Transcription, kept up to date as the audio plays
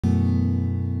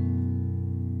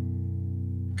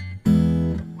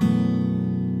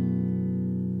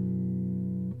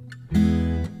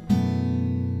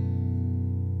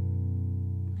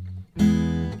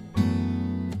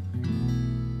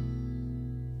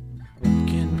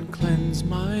is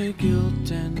my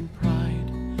guilt and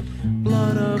pride,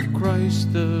 blood of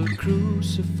Christ the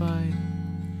crucified.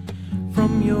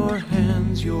 From your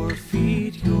hands, your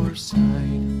feet, your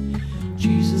side,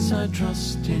 Jesus, I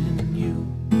trust in you.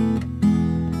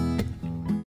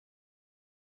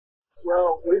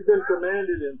 Well, we've been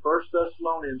commanded in 1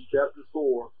 Thessalonians chapter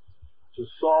 4 to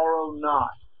sorrow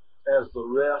not as the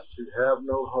rest who have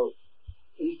no hope.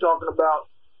 He's talking about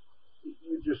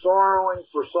if you're sorrowing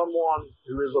for someone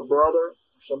who is a brother,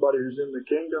 somebody who's in the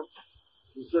kingdom.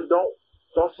 He said, don't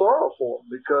sorrow for them,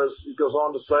 because he goes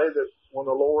on to say that when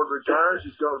the Lord returns,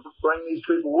 he's going to bring these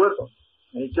people with him.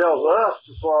 And he tells us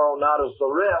to sorrow not as the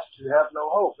rest who have no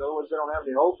hope. In other words, they don't have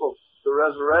any hope of the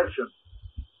resurrection.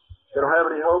 They don't have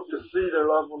any hope to see their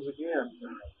loved ones again.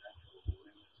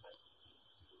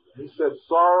 He said,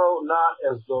 sorrow not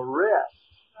as the rest.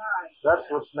 That's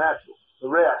what's natural.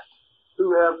 The rest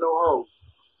who have no hope.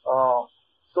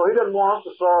 So he doesn't want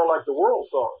us to sorrow like the world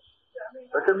sorrows.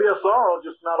 There can be a sorrow,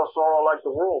 just not a sorrow like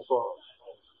the world sorrows.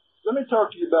 Let me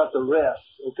talk to you about the rest,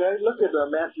 okay? Look at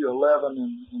Matthew 11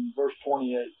 and verse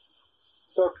 28.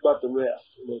 Talk about the rest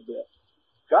a little bit.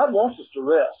 God wants us to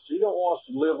rest. He don't want us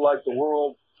to live like the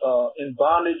world, in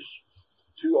bondage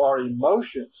to our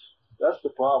emotions. That's the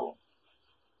problem.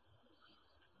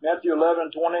 Matthew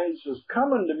 11:28 says,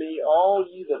 come unto me, all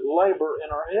ye that labor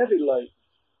and are heavy laden,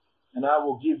 and I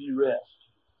will give you rest.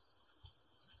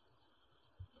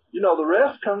 You know, the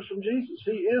rest comes from Jesus.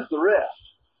 He is the rest.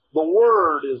 The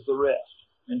Word is the rest.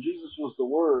 And Jesus was the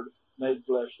Word made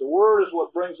flesh. The Word is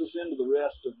what brings us into the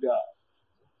rest of God.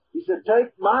 He said,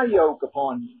 take my yoke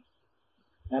upon you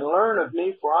and learn of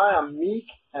me, for I am meek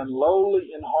and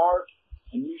lowly in heart,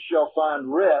 and you shall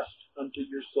find rest unto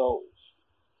your souls.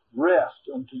 Rest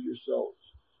unto your souls.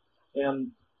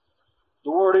 And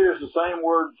the word here is the same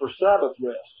word for Sabbath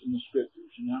rest in the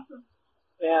Scriptures, you know.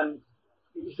 And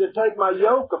he said, take my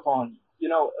yoke upon you. You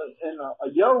know, and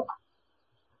a yoke,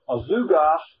 a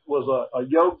zugos, was a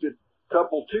yoke that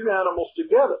coupled two animals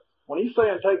together. When he's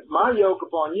saying, take my yoke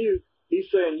upon you, he's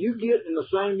saying, you get in the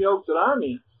same yoke that I'm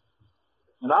in,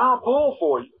 and I'll pull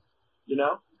for you, you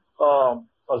know.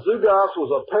 A zugos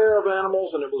was a pair of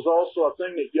animals, and it was also a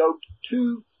thing that yoked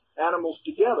two animals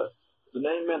together. The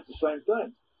name meant the same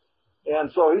thing.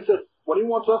 And so he said, when he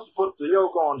wants us to put the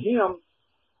yoke on him,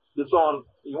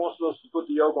 he wants us to put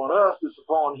the yoke on us that's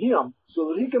upon him, so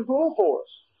that he can pull for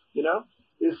us, you know.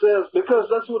 It says, because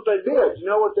that's what they did. You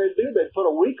know what they do? They put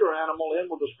a weaker animal in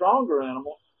with a stronger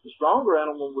animal. The stronger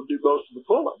animal would do most of the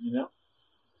pulling, you know.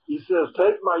 He says,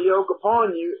 take my yoke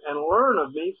upon you and learn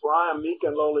of me, for I am meek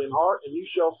and lowly in heart, and you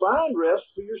shall find rest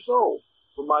for your soul.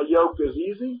 For my yoke is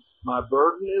easy, my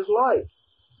burden is light.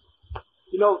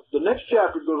 You know, the next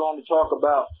chapter goes on to talk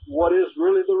about what is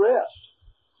really the rest.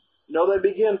 You know,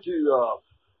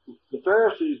 the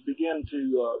Pharisees begin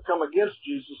to come against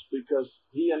Jesus because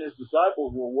he and his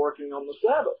disciples were working on the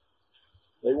Sabbath.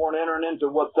 They weren't entering into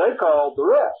what they called the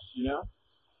rest, you know.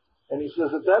 And he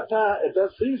says at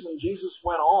that season, Jesus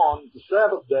went on the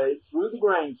Sabbath day through the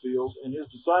grain fields, and his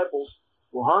disciples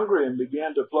were hungry and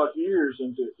began to pluck ears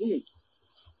and to eat.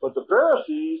 But the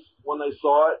Pharisees, when they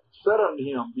saw it, said unto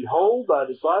him, behold, thy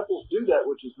disciples do that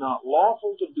which is not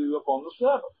lawful to do upon the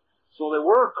Sabbath. So they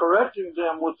were correcting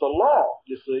them with the law,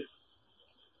 you see.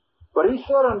 But he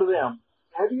said unto them,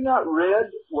 have you not read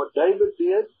what David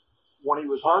did when he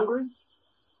was hungry,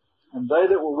 and they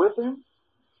that were with him?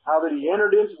 How that he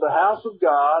entered into the house of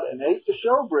God and ate the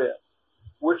showbread,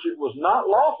 which it was not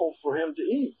lawful for him to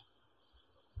eat.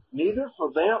 Neither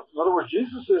for them. In other words,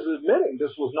 Jesus is admitting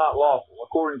this was not lawful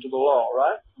according to the law,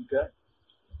 right? Okay.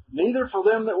 Neither for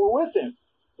them that were with him,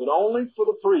 but only for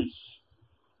the priests.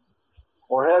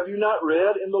 Or have you not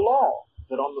read in the law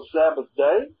that on the Sabbath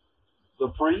day the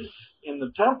priests in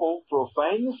the temple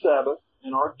profane the Sabbath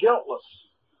and are guiltless?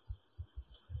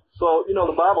 So, you know,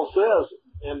 the Bible says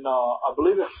in, I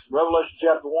believe it's Revelation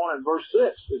chapter 1 and verse 6,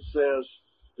 it says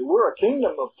that we're a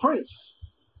kingdom of priests.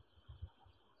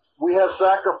 We have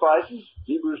sacrifices.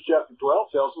 Hebrews chapter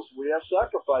 12 tells us we have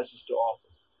sacrifices to offer.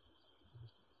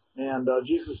 And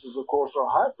Jesus is, of course, our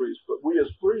high priest, but we as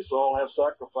priests all have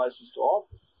sacrifices to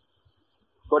offer.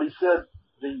 But he said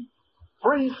the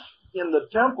priests in the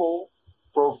temple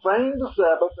profaned the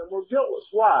Sabbath and were guiltless.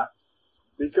 Why?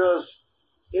 Because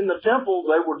in the temple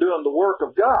they were doing the work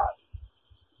of God.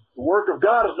 The work of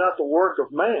God is not the work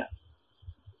of man.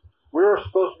 We're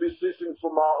supposed to be ceasing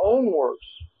from our own works.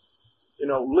 You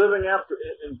know, living after,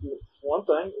 and one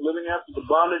thing, living after the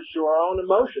bondage to our own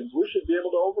emotions. We should be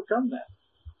able to overcome that.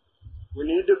 We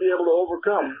need to be able to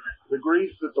overcome the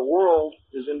grief that the world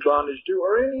is in bondage to,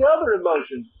 or any other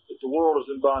emotion that the world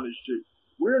is in bondage to.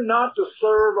 We're not to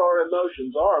serve our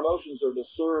emotions. Our emotions are to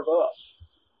serve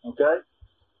us. Okay?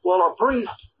 Well, a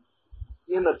priest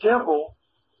in the temple,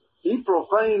 he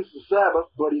profanes the Sabbath,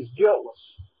 but he's guiltless.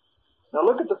 Now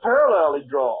look at the parallel he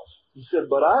draws. He said,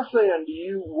 but I say unto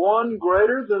you, one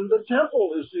greater than the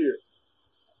temple is here.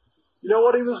 You know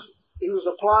what he was? He was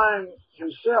applying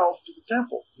himself to the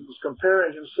temple. He was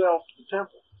comparing himself to the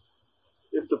temple.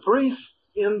 If the priests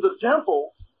in the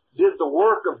temple did the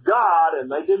work of God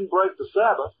and they didn't break the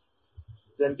Sabbath,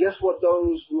 then guess what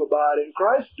those who abide in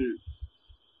Christ do?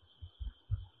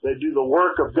 They do the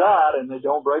work of God and they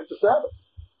don't break the Sabbath.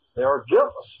 They are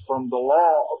guiltless from the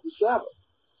law of the Sabbath.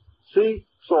 See,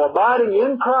 so abiding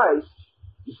in Christ,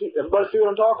 you see, everybody see what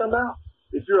I'm talking about?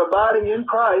 If you're abiding in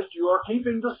Christ, you are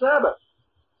keeping the Sabbath.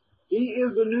 He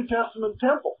is the New Testament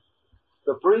temple.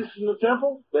 The priests in the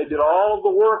temple, they did all of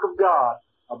the work of God,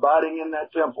 abiding in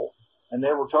that temple, and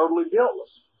they were totally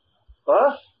guiltless.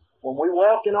 Us, when we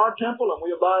walk in our temple and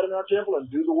we abide in our temple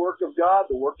and do the work of God,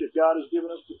 the work that God has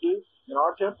given us to do in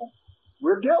our temple,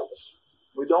 we're guiltless.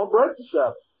 We don't break the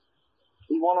Sabbath.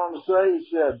 He went on to say, he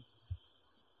said,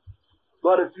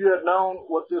 but if you had known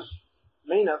what this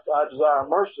meaneth, I desire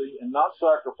mercy and not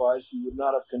sacrifice, you would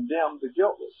not have condemned the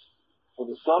guiltless. For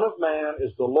the Son of Man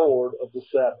is the Lord of the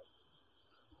Sabbath.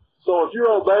 So if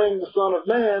you're obeying the Son of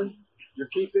Man,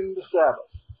 you're keeping the Sabbath.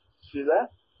 See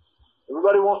that?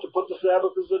 Everybody wants to put the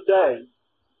Sabbath as a day.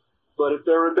 But if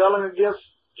they're rebelling against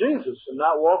Jesus and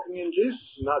not walking in Jesus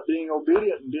and not being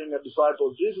obedient and being a disciple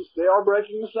of Jesus, they are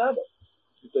breaking the Sabbath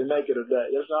if they make it a day.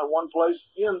 There's not one place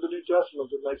in the New Testament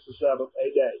that makes the Sabbath a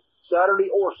day, Saturday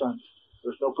or Sunday.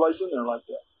 There's no place in there like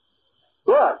that.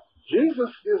 But Jesus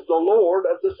is the Lord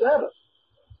of the Sabbath.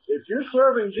 If you're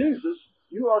serving Jesus,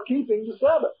 you are keeping the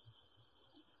Sabbath.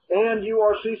 And you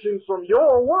are ceasing from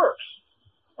your works.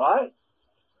 Right?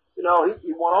 You know,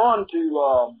 he went on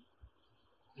to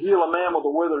heal a man with a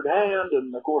withered hand,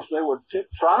 and of course they were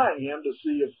trying him to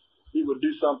see if he would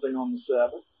do something on the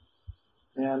Sabbath.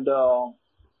 And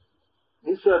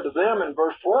he said to them in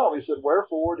verse 12, he said,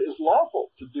 wherefore it is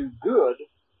lawful to do good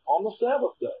on the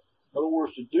Sabbath day. In other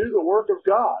words, to do the work of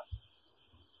God.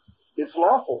 It's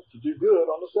lawful to do good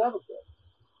on the Sabbath day.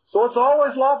 So it's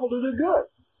always lawful to do good.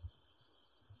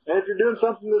 And if you're doing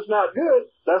something that's not good,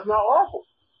 that's not lawful.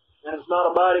 And it's not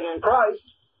abiding in Christ,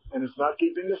 and it's not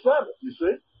keeping the Sabbath, you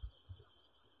see?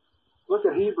 Look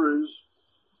at Hebrews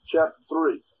chapter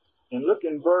 3, and look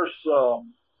in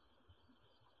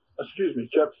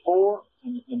chapter 4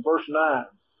 and verse 9.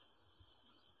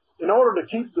 In order to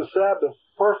keep the Sabbath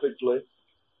perfectly,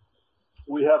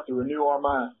 we have to renew our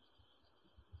mind.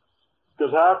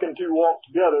 Because how can two walk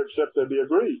together except they be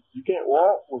agreed? You can't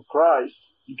walk with Christ.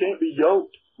 You can't be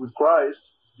yoked with Christ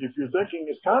if your thinking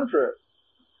is contrary.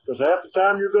 Because half the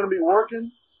time you're going to be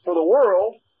working for the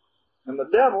world and the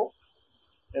devil,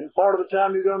 and part of the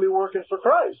time you're going to be working for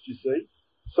Christ, you see.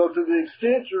 So to the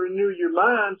extent you renew your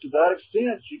mind, to that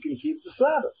extent you can keep the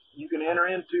Sabbath. You can enter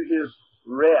into His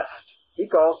rest. He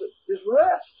calls it His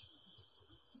rest.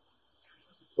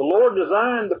 The Lord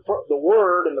designed the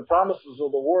Word and the promises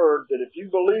of the Word that if you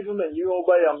believe them and you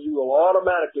obey them, you will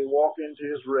automatically walk into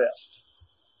His rest.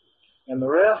 And the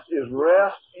rest is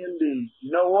rest indeed.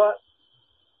 You know what?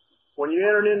 When you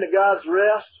enter into God's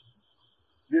rest,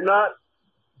 you're not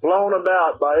blown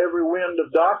about by every wind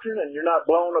of doctrine, and you're not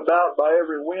blown about by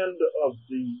every wind of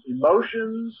the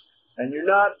emotions, and you're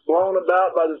not blown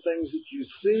about by the things that you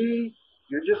see.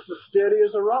 You're just as steady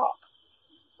as a rock.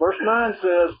 Verse 9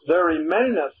 says, there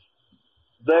remaineth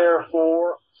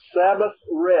therefore Sabbath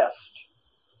rest.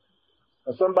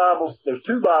 Now some Bibles, there's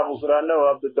two Bibles that I know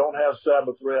of that don't have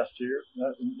Sabbath rest here.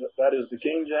 That is the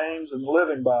King James and the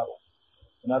Living Bible.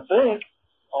 And I think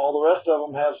all the rest of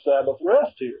them have Sabbath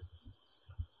rest here.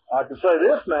 I can say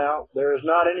this now, there is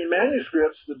not any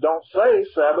manuscripts that don't say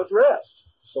Sabbath rest.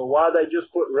 So why they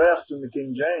just put rest in the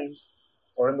King James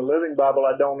or in the Living Bible,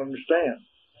 I don't understand.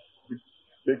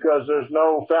 Because there's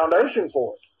no foundation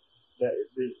for it.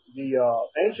 The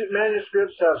ancient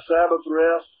manuscripts have Sabbath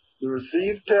rest. The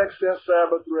received text has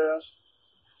Sabbath rest.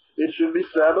 It should be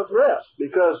Sabbath rest.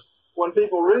 Because when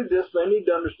people read this, they need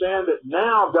to understand that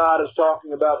now God is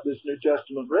talking about this New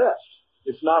Testament rest.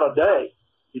 It's not a day.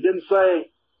 He didn't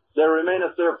say, there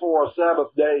remaineth therefore a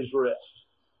Sabbath day's rest.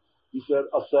 He said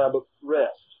a Sabbath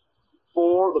rest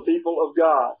for the people of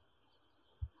God.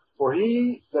 For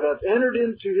he that hath entered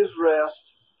into his rest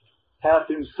hath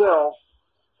himself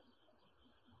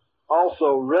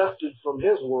also rested from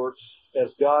his works as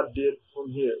God did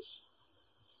from his.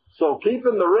 So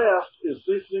keeping the rest is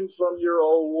ceasing from your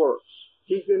old works.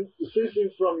 Ceasing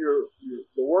from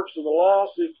the works of the law,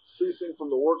 ceasing from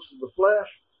the works of the flesh,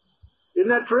 Isn't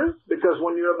that true? Because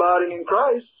when you're abiding in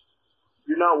Christ,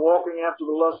 you're not walking after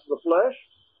the lust of the flesh,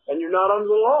 and you're not under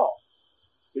the law.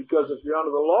 Because if you're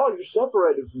under the law, you're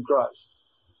separated from Christ.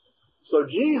 So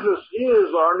Jesus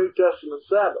is our New Testament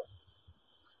Sabbath.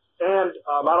 And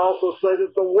I might also say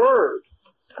that the Word,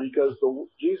 because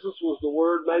Jesus was the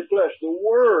Word made flesh. The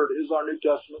Word is our New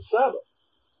Testament Sabbath.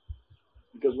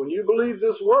 Because when you believe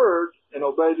this Word and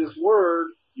obey this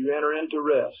Word, you enter into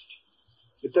rest.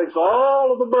 It takes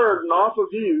all of the burden off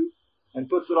of you and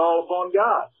puts it all upon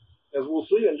God, as we'll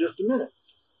see in just a minute.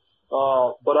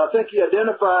 But I think he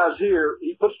identifies here,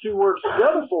 he puts two words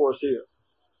together for us here,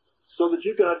 so that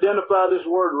you can identify this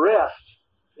word rest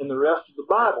in the rest of the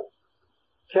Bible.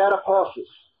 Kataposis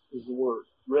is the word,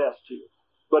 rest here.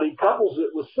 But he couples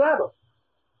it with Sabbath.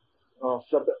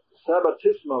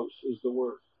 Sabbatismos is the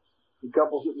word. He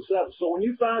couples it with Sabbath. So when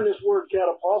you find this word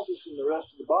kataposis in the rest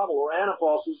of the Bible, or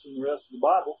anaposis in the rest of the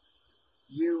Bible,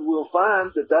 you will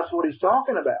find that that's what he's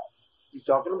talking about. He's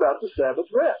talking about the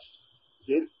Sabbath rest.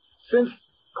 Since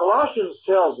Colossians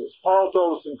tells us, Paul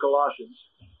told us in Colossians,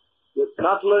 that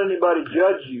not to let anybody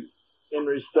judge you in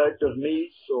respect of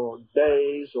meats or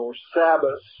days or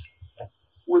Sabbaths,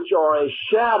 which are a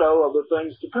shadow of the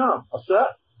things to come.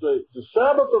 The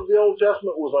Sabbath of the Old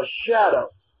Testament was a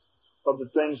shadow of the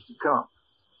things to come.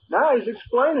 Now he's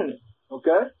explaining it,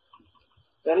 okay?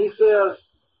 And he says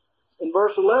in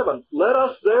verse 11, let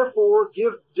us therefore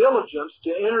give diligence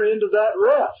to enter into that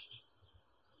rest,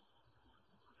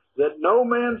 that no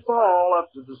man fall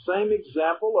after the same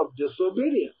example of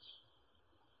disobedience.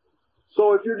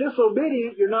 So if you're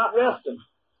disobedient, you're not resting,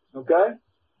 okay?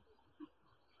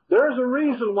 There's a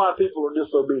reason why people are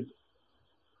disobedient.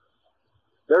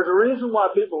 There's a reason why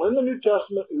people in the New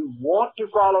Testament who want to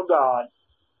follow God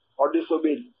are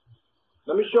disobedient.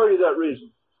 Let me show you that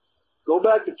reason. Go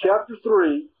back to chapter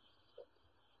 3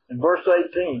 and verse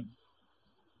 18.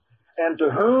 And to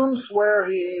whom sware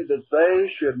he that they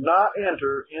should not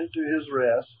enter into his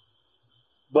rest,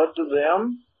 but to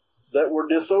them that were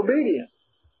disobedient?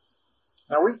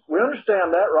 Now we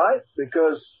understand that, right?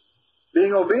 Because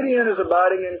being obedient is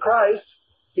abiding in Christ.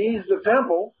 He's the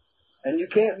temple, and you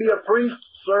can't be a priest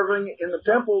serving in the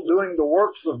temple doing the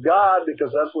works of God,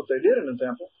 because that's what they did in the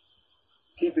temple,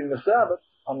 keeping the Sabbath,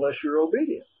 unless you're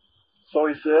obedient. So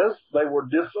he says they were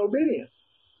disobedient.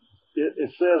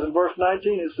 It says in verse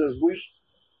 19, it says, we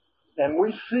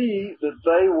see that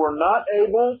they were not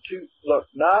able to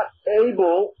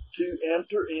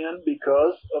enter in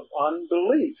because of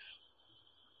unbelief.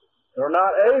 They're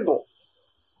not able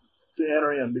to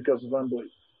enter in because of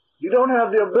unbelief. You don't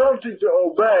have the ability to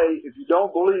obey if you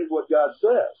don't believe what God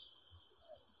says.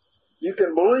 You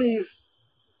can believe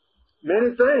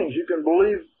many things. You can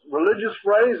believe religious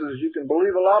phrases. You can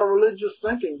believe a lot of religious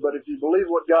thinking. But if you believe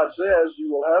what God says, you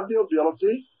will have the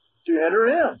ability to enter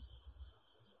in.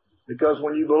 Because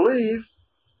when you believe,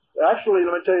 actually,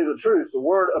 let me tell you the truth. The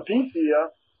word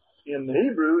apithia in the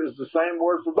Hebrew is the same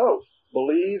word for both.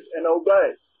 Believe and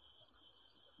obey.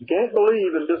 You can't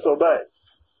believe and disobey.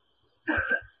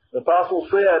 The apostle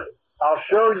said, I'll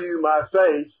show you my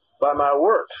faith by my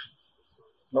works.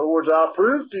 In other words, I'll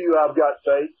prove to you I've got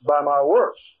faith by my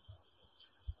works.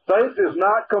 Faith is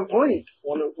not complete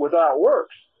without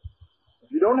works.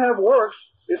 If you don't have works,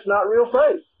 it's not real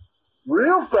faith.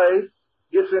 Real faith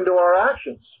gets into our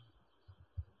actions.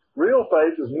 Real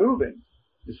faith is moving,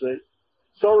 you see.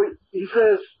 So he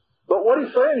says, but what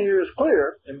he's saying here is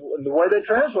clear, and the way they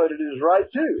translated it is right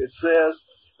too. It says,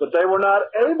 but they were not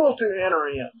able to enter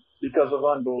in because of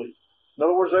unbelief. In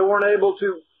other words, they weren't able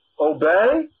to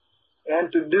obey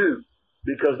and to do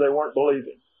because they weren't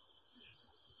believing.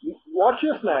 Watch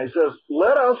this now. He says,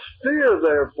 let us fear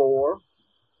therefore,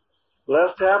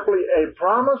 lest haply a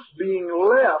promise being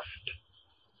left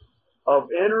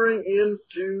of entering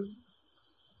into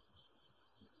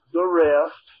the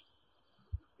rest,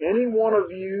 any one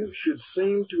of you should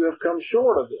seem to have come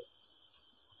short of it.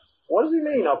 What does he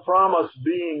mean, a promise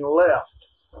being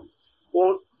left?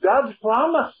 Well, God's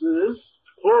promises,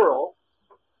 plural,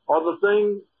 are the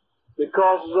thing that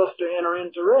causes us to enter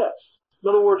into rest. In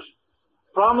other words,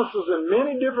 promises in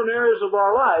many different areas of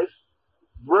our life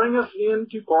bring us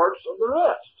into parts of the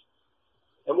rest.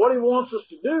 And what he wants us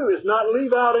to do is not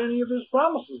leave out any of his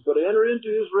promises, but enter into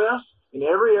his rest in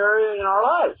every area in our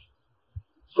life.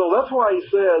 So that's why he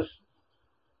says,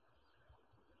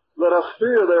 let us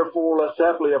fear, therefore, lest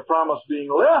haply a promise being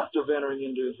left of entering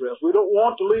into his rest. We don't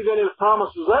want to leave any of his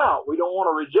promises out. We don't want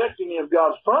to reject any of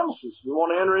God's promises. We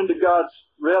want to enter into God's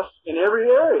rest in every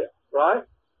area, right?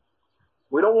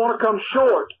 We don't want to come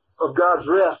short of God's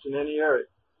rest in any area.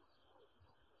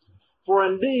 For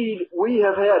indeed, we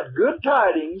have had good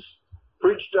tidings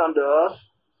preached unto us,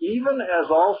 even as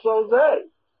also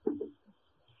they.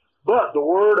 But the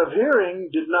word of hearing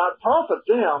did not profit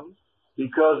them,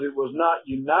 because it was not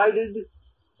united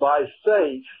by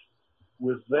faith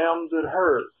with them that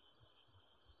heard.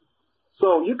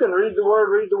 So you can read the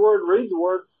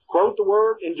word, quote the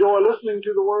word, enjoy listening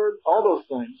to the word, all those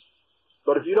things.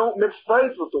 But if you don't mix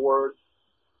faith with the word,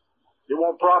 it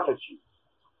won't profit you.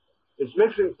 It's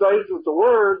mixing faith with the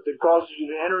word that causes you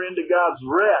to enter into God's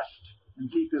rest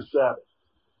and keep His Sabbath.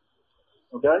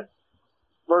 Okay?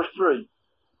 Verse 3.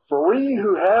 For we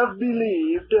who have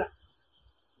believed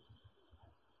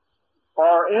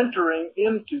are entering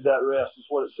into that rest, is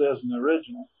what it says in the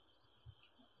original.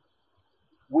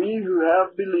 We who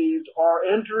have believed are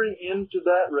entering into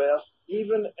that rest,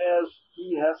 even as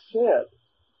He has said,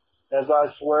 as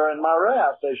I swear in my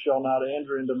wrath, they shall not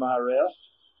enter into my rest,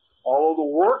 although the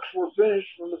works were finished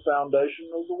from the foundation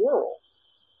of the world.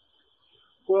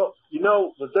 Well, you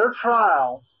know that their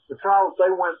trial, the trial that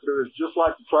they went through, is just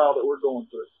like the trial that we're going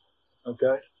through.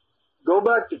 Okay? Go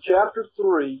back to chapter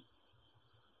 3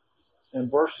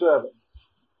 and verse 7. I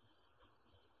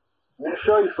want to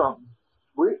show you something.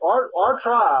 Our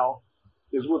trial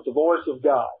is with the voice of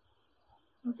God.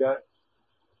 Okay?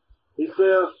 He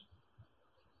says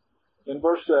in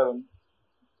verse 7,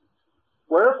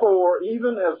 wherefore,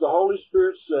 even as the Holy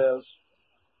Spirit says,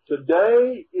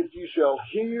 today if you shall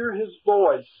hear His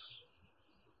voice,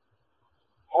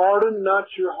 harden not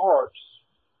your hearts,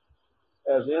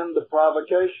 as in the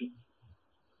provocation,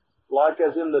 like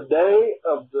as in the day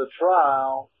of the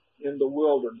trial in the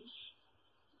wilderness.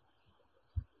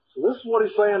 So this is what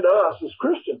He's saying to us as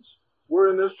Christians. We're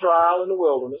in this trial in the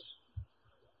wilderness.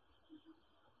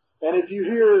 And if you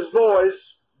hear His voice,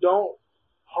 don't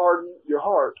harden your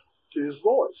heart to His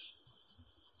voice.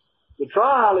 The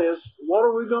trial is, what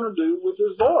are we going to do with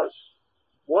His voice?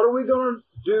 What are we going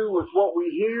to do with what we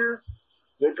hear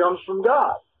that comes from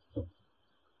God?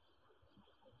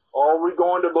 Are we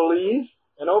going to believe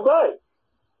and obey?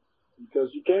 Because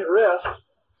you can't rest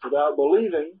without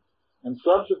believing and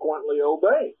subsequently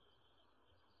obeying.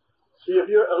 See,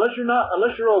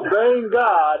 unless you're obeying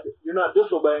God, you're not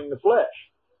disobeying the flesh.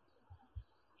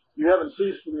 You haven't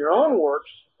ceased from your own works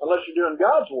unless you're doing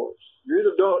God's works. You're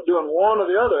either doing one or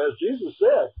the other, as Jesus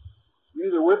said. You're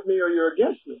either with me or you're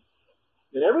against me.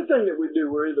 In everything that we do,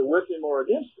 we're either with Him or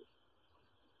against Him.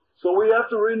 So we have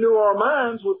to renew our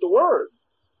minds with the Word.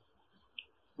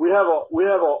 We have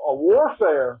a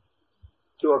warfare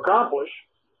to accomplish,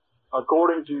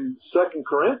 according to 2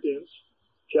 Corinthians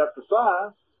chapter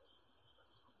 5.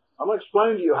 I'm going to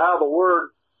explain to you how the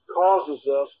Word causes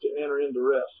us to enter into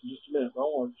rest in just a minute. I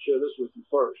want to share this with you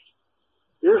first.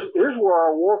 Here's where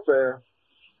our warfare,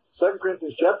 2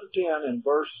 Corinthians chapter 10 and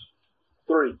verse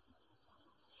 3.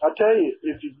 I tell you,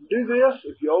 if you do this,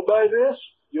 if you obey this,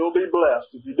 you'll be blessed.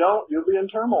 If you don't, you'll be in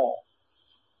turmoil.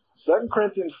 2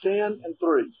 Corinthians 10 and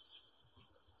 3.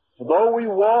 For though we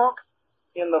walk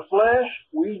in the flesh,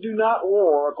 we do not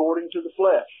war according to the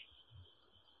flesh.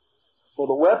 For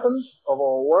the weapons of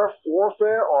our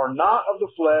warfare are not of the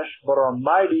flesh, but are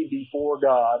mighty before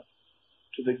God,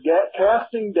 to the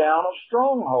casting down of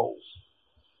strongholds.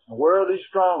 And where are these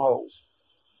strongholds?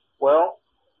 Well,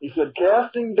 he said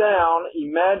casting down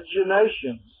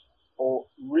imaginations or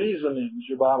reasonings,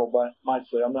 your Bible might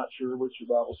say. I'm not sure what your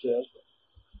Bible says.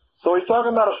 So he's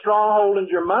talking about a stronghold in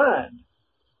your mind.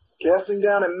 Casting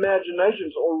down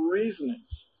imaginations or reasonings.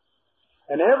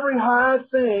 And every high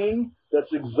thing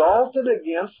that's exalted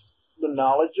against the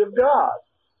knowledge of God.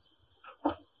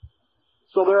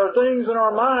 So there are things in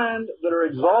our mind that are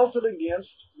exalted against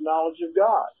the knowledge of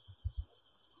God.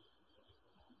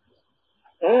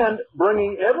 And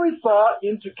bringing every thought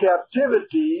into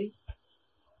captivity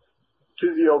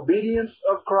to the obedience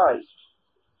of Christ.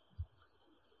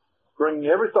 Bringing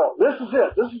every thought. This is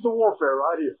it. This is the warfare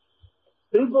right here.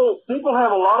 People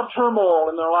have a lot of turmoil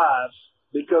in their lives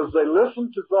because they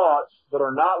listen to thoughts that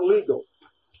are not legal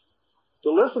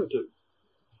to listen to.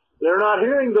 They're not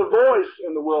hearing the voice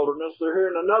in the wilderness. They're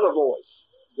hearing another voice.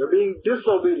 They're being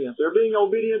disobedient. They're being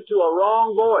obedient to a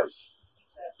wrong voice.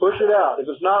 Push it out if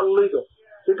it's not legal.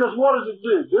 Because what does it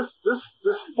do?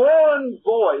 This foreign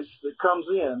voice that comes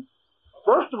in,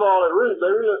 first of all, it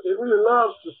really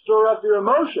loves to stir up your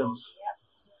emotions.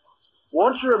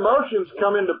 Once your emotions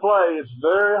come into play, it's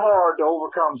very hard to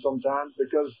overcome sometimes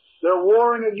because they're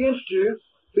warring against you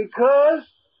because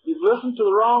you've listened to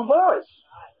the wrong voice.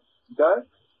 Okay?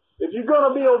 If you're going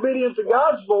to be obedient to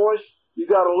God's voice, you've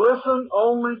got to listen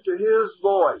only to His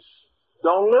voice.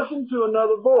 Don't listen to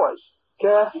another voice.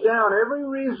 Cast down every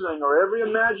reasoning or every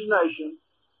imagination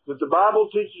that the Bible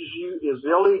teaches you is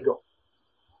illegal.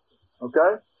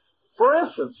 Okay? For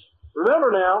instance, remember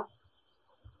now,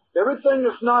 everything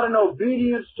that's not in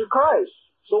obedience to Christ.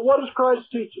 So what does Christ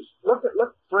teach us?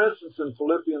 Look, for instance, in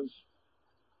Philippians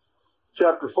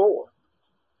chapter 4.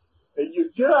 And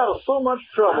you get out of so much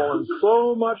trouble and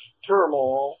so much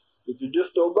turmoil if you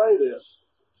just obey this.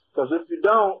 Because if you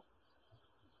don't,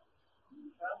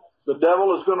 the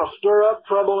devil is going to stir up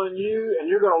trouble in you and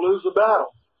you're going to lose the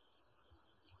battle.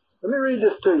 Let me read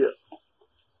this to you.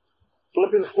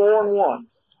 Philippians 4:1.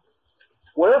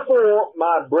 Wherefore,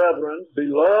 my brethren,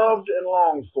 beloved and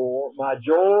longed for, my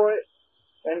joy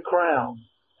and crown,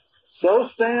 so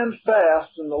stand fast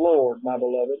in the Lord, my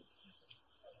beloved.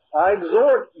 I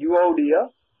exhort Euodia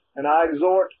and I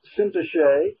exhort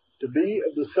Syntyche to be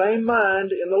of the same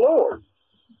mind in the Lord.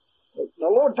 Now,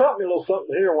 the Lord taught me a little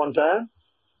something here one time.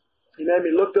 He made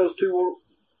me look those two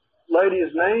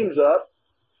ladies' names up,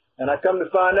 and I come to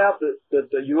find out that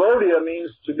the Euodia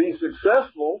means to be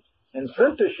successful, and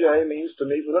Syntyche means to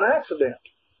meet with an accident.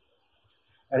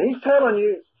 And he's telling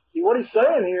you, what he's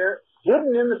saying here,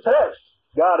 hidden in the text,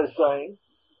 God is saying,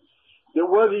 that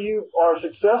whether you are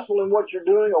successful in what you're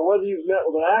doing or whether you've met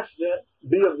with an accident,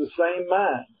 be of the same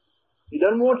mind. He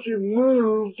doesn't want you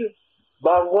moved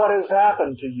by what has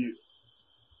happened to you.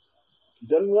 He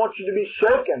doesn't want you to be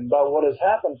shaken by what has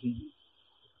happened to you.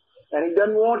 And he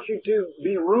doesn't want you to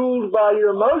be ruled by your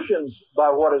emotions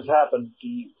by what has happened to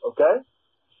you, okay?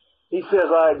 He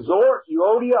says, I exhort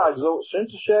Euodia, I exhort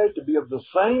Syntyche to be of the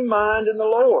same mind in the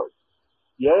Lord.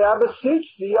 Yea, I beseech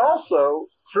thee also,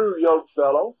 true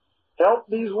yokefellow, help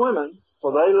these women,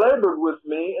 for they labored with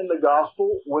me in the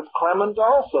gospel with Clement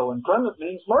also. And Clement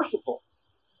means merciful.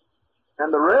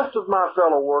 And the rest of my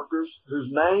fellow workers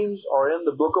whose names are in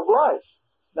the book of life.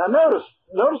 Now notice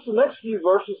the next few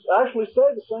verses actually say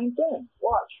the same thing.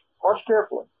 Watch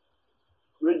carefully.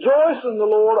 Rejoice in the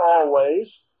Lord always.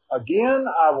 Again,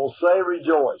 I will say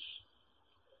rejoice.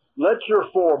 Let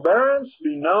your forbearance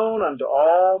be known unto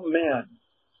all men,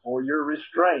 or your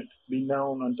restraint be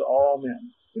known unto all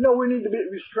men. You know, we need to be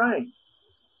restrained.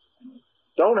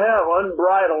 Don't have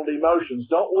unbridled emotions.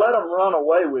 Don't let them run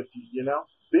away with you, you know.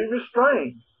 Be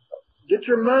restrained. Get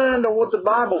your mind on what the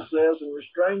Bible says and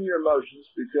restrain your emotions,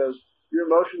 because your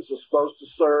emotions are supposed to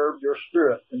serve your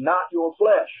spirit and not your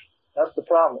flesh. That's the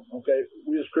problem, okay?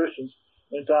 We as Christians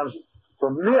many times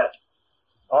permit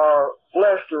our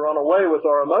flesh to run away with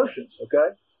our emotions,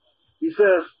 okay? He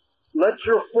says, let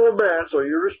your forbearance or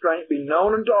your restraint be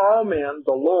known unto all men.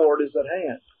 The Lord is at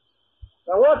hand.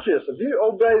 Now watch this. If you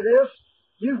obey this,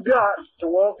 you've got to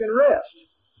walk in rest.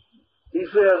 He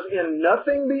says, in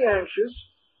nothing be anxious,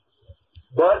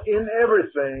 but in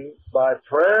everything by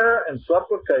prayer and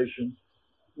supplication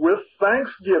with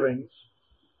thanksgivings,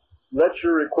 let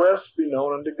your requests be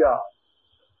known unto God.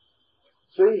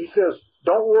 See, he says,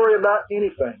 don't worry about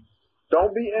anything.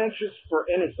 Don't be anxious for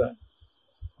anything.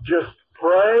 Just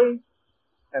pray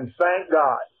and thank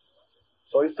God.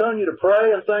 So he's telling you to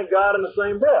pray and thank God in the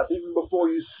same breath, even before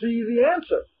you see the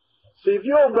answer. See, if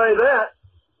you obey that,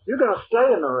 you're going to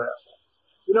stay in the rest.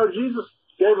 You know, Jesus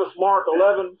gave us Mark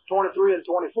 11:23 and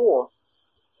 24.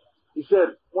 He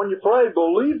said, when you pray,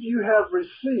 believe you have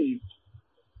received,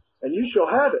 and you shall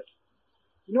have it.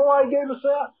 You know why he gave us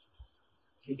that?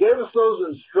 He gave us those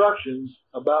instructions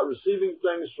about receiving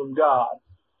things from God.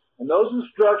 And those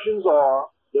instructions are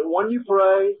that when you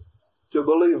pray, to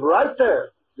believe right there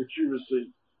that you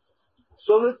receive.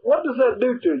 So that, what does that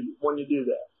do to you when you do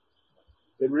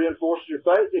that? It reinforces your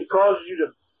faith. It causes you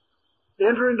to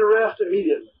enter into rest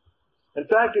immediately. In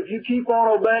fact, if you keep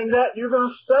on obeying that, you're going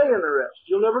to stay in the rest.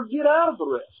 You'll never get out of the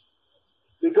rest.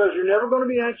 Because you're never going to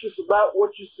be anxious about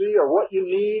what you see or what you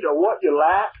need or what you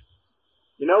lack.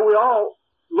 You know, we all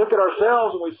look at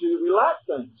ourselves and we see that we lack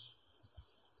things.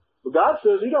 But God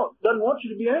says He doesn't want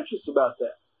you to be anxious about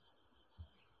that.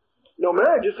 You know,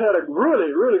 Mary just had a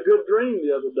really, really good dream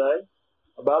the other day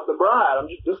about the bride.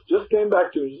 This just came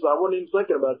back to me. I wasn't even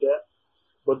thinking about that.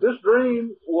 But this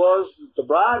dream was that the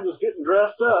bride was getting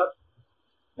dressed up,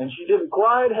 and she didn't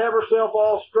quite have herself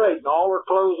all straight and all her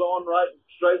clothes on right and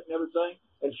straight and everything.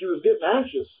 And she was getting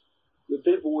anxious that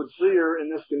people would see her in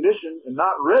this condition and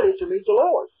not ready to meet the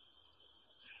Lord.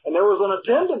 And there was an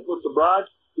attendant with the bride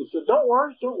who said, don't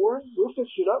worry, we'll fix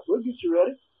it up, we'll get you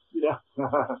ready. You know,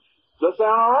 does that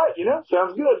sound all right? You know,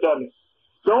 sounds good, doesn't it?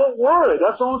 Don't worry,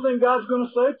 that's the only thing God's going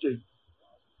to say to you.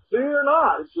 Fear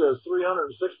not, it says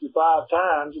 365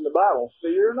 times in the Bible,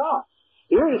 fear not.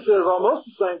 Here he says almost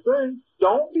the same thing.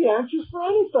 Don't be anxious for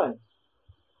anything.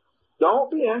 Don't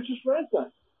be anxious for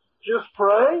anything. Just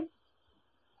pray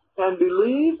and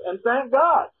believe and thank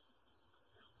God.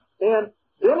 And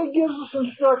then he gives us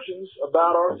instructions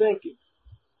about our thinking.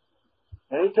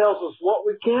 And he tells us what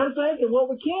we can think and what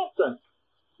we can't think.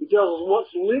 He tells us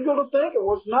what's legal to think and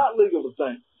what's not legal to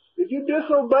think. If you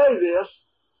disobey this,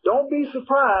 don't be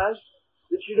surprised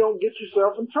that you don't get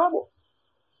yourself in trouble.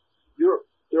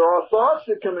 There are thoughts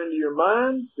that come into your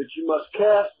mind that you must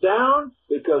cast down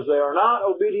because they are not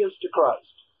obedience to Christ.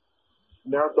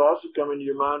 And there are thoughts that come into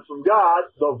your mind from God,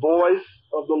 the voice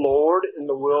of the Lord in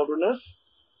the wilderness,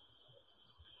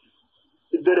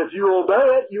 that if you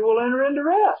obey it, you will enter into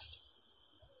rest.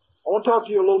 I want to talk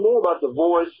to you a little more about the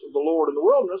voice of the Lord in the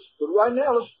wilderness, but right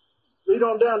now let's read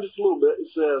on down just a little bit. It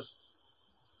says,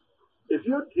 if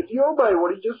you obey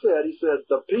what he just said, he said,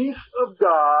 the peace of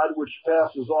God, which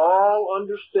passes all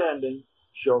understanding,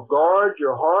 shall guard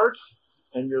your hearts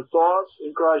and your thoughts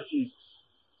in Christ Jesus.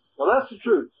 Now that's the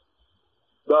truth.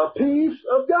 The peace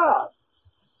of God.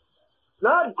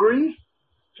 Not grief,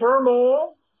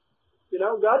 turmoil. You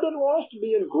know, God doesn't want us to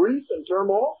be in grief and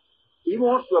turmoil. He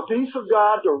wants the peace of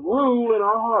God to rule in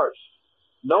our hearts.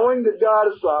 Knowing that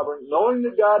God is sovereign, knowing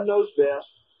that God knows best.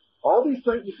 All these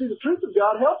things, you see, the truth of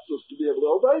God helps us to be able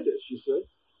to obey this, you see.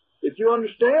 If you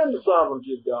understand the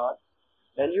sovereignty of God,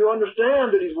 and you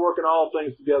understand that he's working all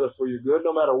things together for your good,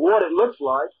 no matter what it looks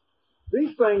like,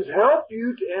 these things help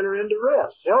you to enter into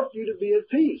rest, help you to be at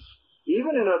peace,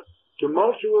 even in a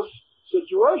tumultuous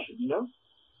situation, you know.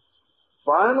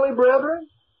 Finally, brethren,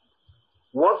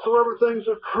 whatsoever things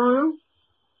are true,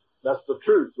 that's the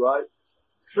truth, right?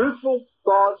 Truthful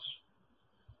thoughts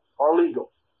are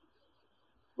legal.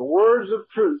 The words of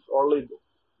truth are legal.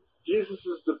 Jesus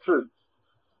is the truth.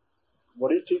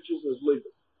 What he teaches is legal.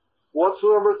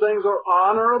 Whatsoever things are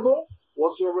honorable,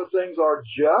 whatsoever things are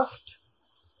just,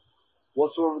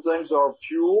 whatsoever things are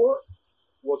pure,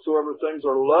 whatsoever things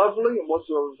are lovely, and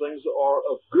whatsoever things are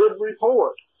of good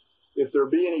report. If there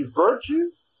be any virtue,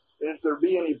 and if there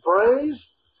be any praise,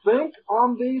 think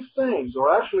on these things.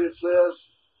 Or actually it says,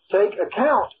 take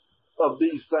account of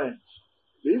these things.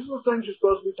 These are the things you're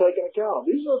supposed to be taking account of.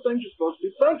 These are the things you're supposed to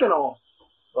be thinking on.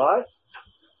 Right?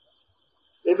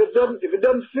 If it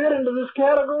doesn't fit into this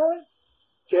category,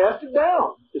 cast it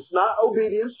down. It's not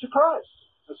obedience to Christ.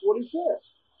 That's what he says.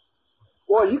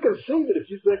 Well, you can see that if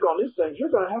you think on these things,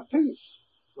 you're going to have peace.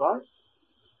 Right?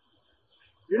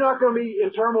 You're not going to be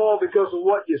in turmoil because of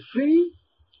what you see.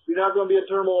 You're not going to be in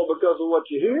turmoil because of what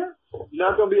you hear. You're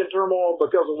not going to be in turmoil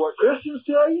because of what Christians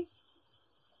tell you.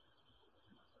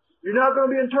 You're not going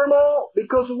to be in turmoil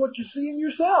because of what you see in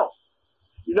yourself.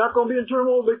 You're not going to be in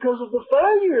turmoil because of the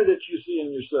failure that you see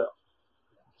in yourself.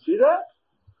 See that?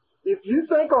 If you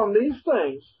think on these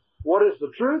things, what is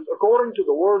the truth according to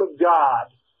the Word of God,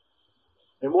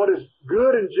 and what is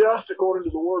good and just according to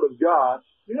the Word of God,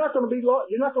 you're not going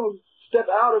to step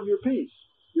out of your peace.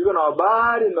 You're going to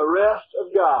abide in the rest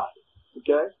of God.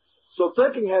 Okay? So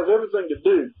thinking has everything to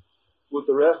do with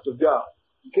the rest of God.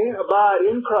 You can't abide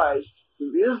in Christ, who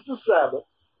is the Sabbath,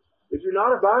 if you're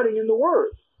not abiding in the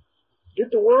Word. Get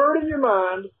the Word in your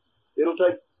mind, it'll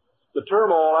take the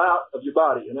turmoil out of your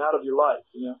body and out of your life,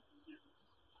 you know.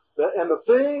 And the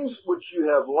things which you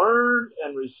have learned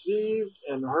and received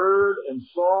and heard and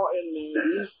saw in me,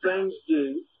 these things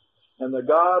do, and the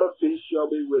God of peace shall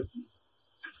be with you.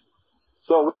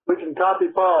 So we can copy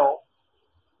Paul,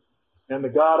 and the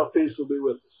God of peace will be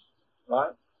with us,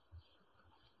 right?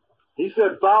 He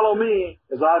said, follow me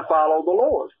as I follow the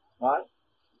Lord, right?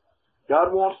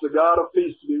 God wants the God of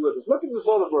peace to be with us. Look at this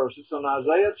other verse. It's in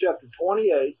Isaiah chapter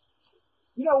 28.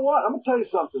 You know what? I'm going to tell you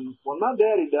something. When my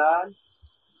daddy died,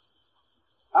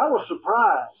 I was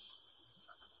surprised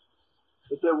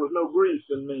that there was no grief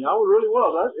in me. I really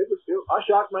was. I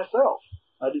shocked myself.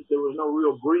 There was no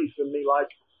real grief in me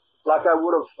like I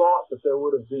would have thought that there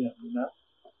would have been, you know.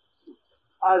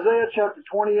 Isaiah chapter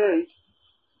 28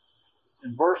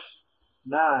 and verse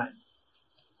 9.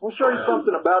 I'll show you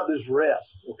something about this rest,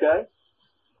 okay?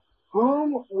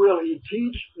 Whom will he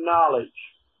teach knowledge?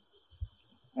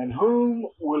 And whom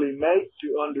will he make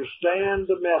to understand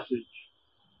the message?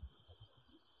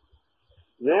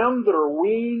 Them that are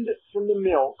weaned from the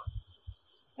milk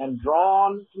and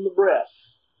drawn from the breast.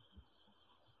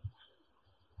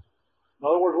 In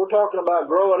other words, we're talking about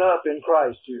growing up in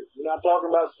Christ here. We're not talking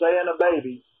about staying a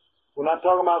baby. We're not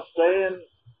talking about staying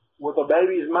with a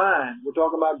baby's mind. We're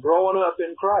talking about growing up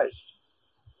in Christ.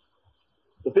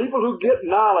 The people who get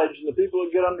knowledge and the people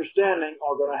who get understanding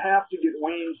are going to have to get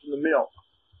weaned from the milk.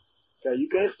 Okay, you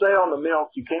can't stay on the milk.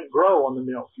 You can't grow on the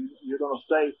milk. You're going to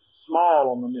stay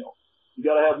small on the milk. You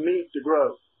got to have meat to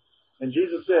grow. And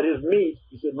Jesus said his meat,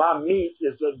 he said, my meat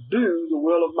is to do the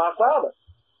will of my Father.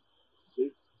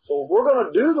 See? So if we're going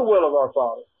to do the will of our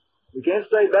Father, we can't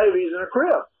stay babies in a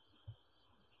crib.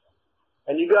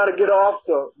 And you got to get off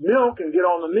the milk and get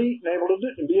on the meat and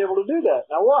be able to do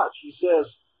that. Now watch. He says,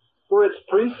 for it's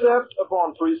precept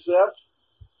upon precept,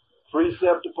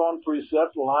 precept upon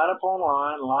precept, line upon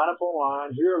line, line upon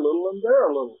line, here a little and there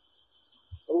a little.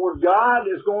 In other words, God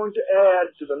is going to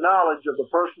add to the knowledge of the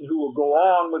person who will go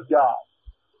on with God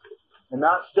and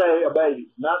not stay a baby,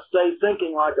 not stay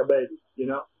thinking like a baby, you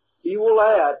know. He will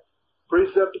add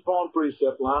precept upon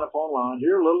precept, line upon line,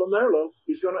 here a little and there a little.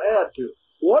 He's going to add to it.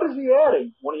 What is he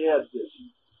adding when he adds this?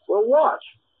 Well, watch.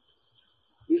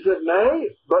 He said, nay,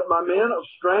 but my men of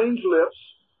strange lips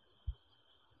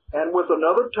and with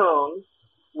another tongue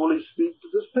will he speak to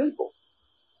this people,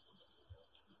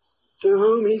 to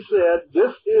whom he said,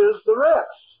 this is the rest.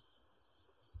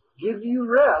 Give you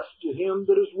rest to him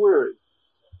that is weary.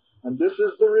 And this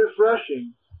is the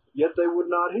refreshing, yet they would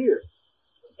not hear.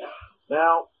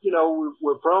 Now, you know,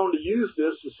 we're prone to use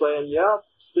this as saying, yeah,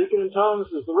 speaking in tongues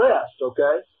is the rest,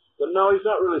 okay? But no, he's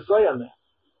not really saying that.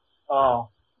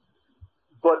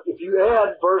 But if you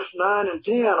add verse 9 and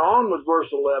 10 on with verse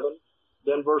 11,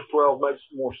 then verse 12 makes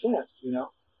more sense, you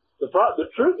know. The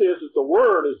truth is that the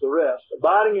Word is the rest.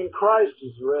 Abiding in Christ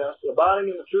is the rest. Abiding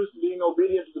in the truth and being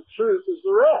obedient to the truth is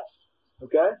the rest,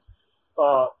 okay?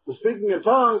 The speaking in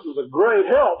tongues is a great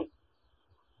help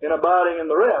in abiding in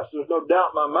the rest. There's no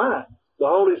doubt in my mind. The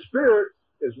Holy Spirit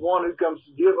is one who comes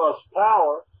to give us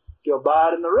power to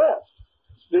abide in the rest.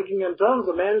 Speaking in tongues,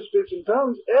 a man who speaks in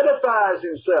tongues edifies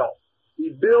himself.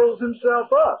 He builds himself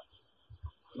up.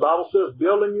 The Bible says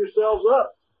building yourselves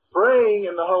up, praying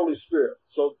in the Holy Spirit.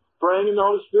 So praying in the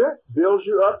Holy Spirit builds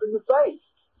you up in the faith.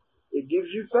 It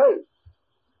gives you faith.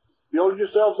 Build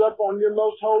yourselves up on your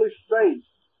most holy faith,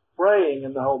 praying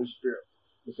in the Holy Spirit.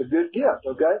 It's a good gift,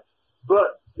 okay?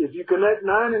 But if you connect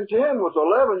 9 and 10 with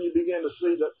 11, you begin to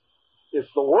see that it's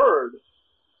the Word.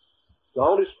 The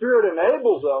Holy Spirit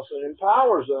enables us and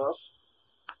empowers us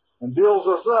and builds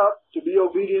us up to be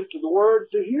obedient to the Word,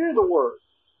 to hear the Word.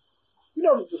 You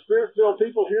know that the Spirit-filled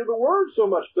people hear the Word so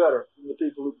much better than the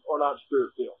people who are not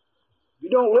Spirit-filled. If you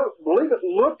don't believe it,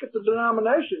 look at the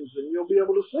denominations and you'll be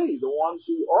able to see the ones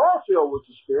who are filled with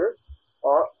the Spirit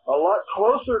are a lot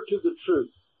closer to the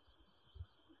truth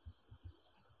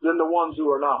than the ones who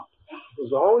are not.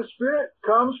 Because the Holy Spirit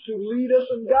comes to lead us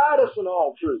and guide us in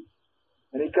all truth.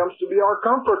 And He comes to be our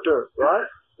comforter, right?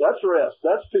 That's rest.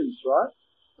 That's peace, right?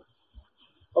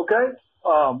 Okay?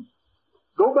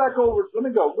 Go back over, let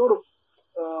me go to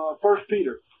 1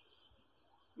 Peter.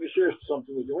 Let me share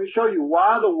something with you. Let me show you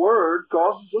why the Word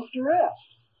causes us to rest.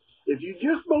 If you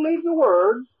just believe the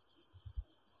Word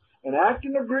and act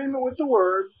in agreement with the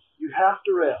Word, you have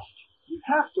to rest. You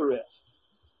have to rest.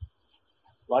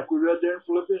 Like we read there in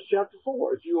Philippians chapter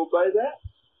 4. If you obey that,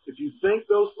 if you think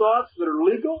those thoughts that are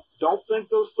legal, don't think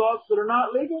those thoughts that are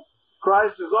not legal,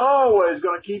 Christ is always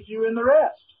going to keep you in the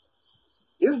rest.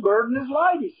 His burden is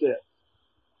light, He said.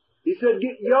 He said,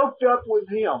 get yoked up with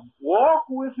Him. Walk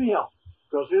with Him,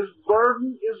 because His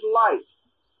burden is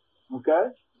light.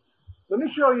 Okay? Let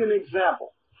me show you an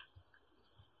example.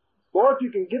 Boy, if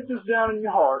you can get this down in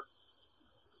your heart,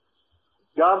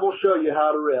 God will show you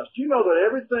how to rest. You know that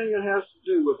everything that has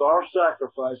to do with our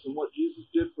sacrifice and what Jesus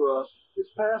did for us is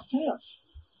past tense.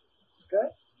 Okay?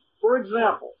 For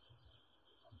example,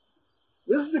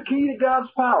 this is the key to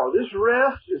God's power. This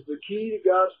rest is the key to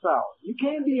God's power. You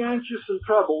can't be anxious and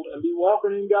troubled and be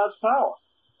walking in God's power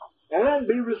and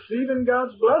be receiving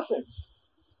God's blessings,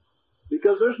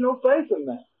 because there's no faith in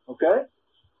that. Okay?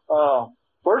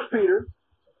 1 Peter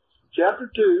chapter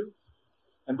 2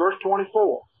 and verse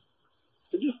 24.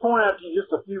 To just point out to you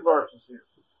just a few verses here.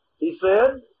 He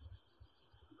said,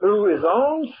 who his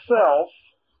own self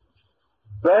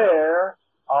bare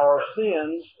our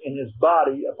sins in His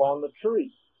body upon the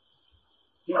tree.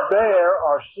 He bare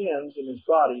our sins in His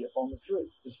body upon the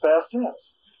tree. It's past tense.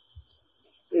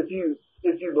 If you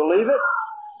believe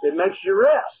it, it makes you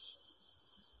rest.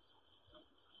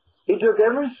 He took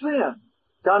every sin.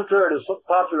 Contrary to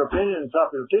popular opinion and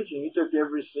popular teaching, He took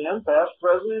every sin, past,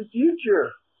 present, and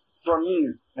future, from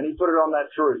you, and He put it on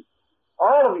that tree.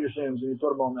 All of your sins, and He put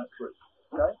them on that tree.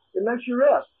 Okay? It makes you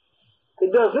rest.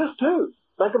 It does this too.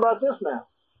 Think about this now.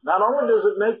 Not only does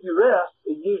it make you rest,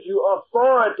 it gives you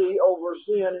authority over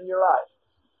sin in your life.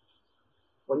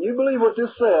 When you believe what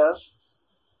this says,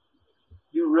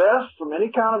 you rest from any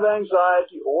kind of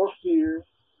anxiety or fear,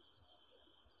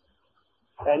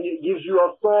 and it gives you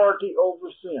authority over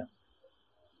sin.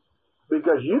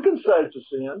 Because you can say to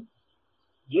sin,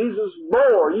 Jesus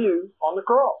bore you on the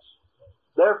cross.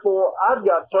 Therefore, I've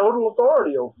got total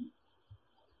authority over you,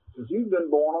 because you've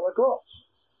been born on the cross.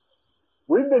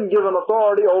 We've been given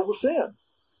authority over sin.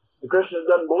 The Christian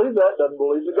that doesn't believe that doesn't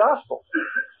believe the gospel.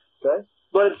 Okay?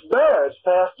 But it's there. It's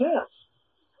past tense.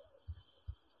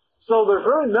 So there's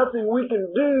really nothing we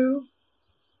can do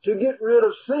to get rid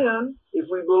of sin if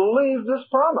we believe this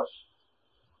promise.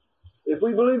 If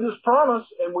we believe this promise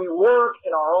and we work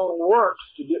in our own works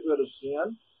to get rid of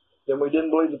sin, then we didn't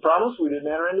believe the promise, we didn't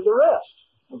enter into the rest.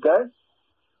 Okay?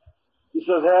 He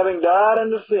says, having died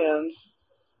unto sins,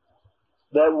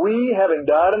 that we, having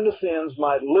died unto sins,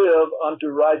 might live unto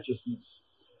righteousness,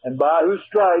 and by whose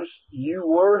stripes you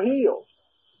were healed.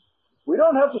 We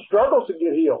don't have to struggle to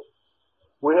get healed.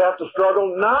 We have to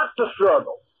struggle not to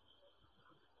struggle.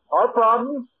 Our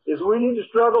problem is we need to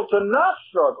struggle to not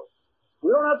struggle.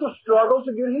 We don't have to struggle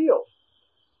to get healed.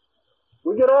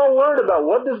 We get all worried about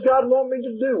what does God want me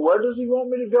to do? Where does He want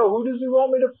me to go? Who does He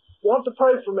want to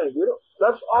pray for me?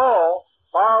 That's all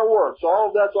our works.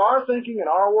 That's our thinking and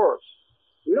our works.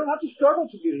 We don't have to struggle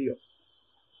to get healed.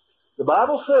 The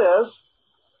Bible says,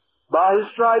 by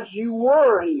His stripes you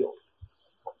were healed.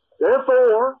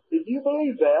 Therefore, if you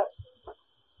believe that,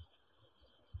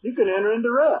 you can enter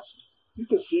into rest. You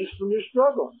can cease from your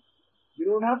struggling. You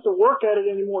don't have to work at it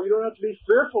anymore. You don't have to be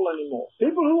fearful anymore.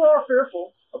 People who are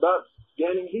fearful about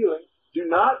gaining healing do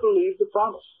not believe the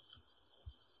promise.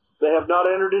 They have not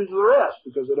entered into the rest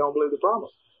because they don't believe the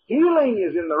promise. Healing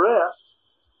is in the rest.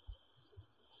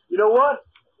 You know what?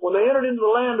 When they entered into the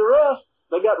land of rest,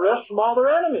 they got rest from all their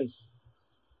enemies.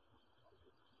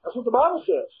 That's what the Bible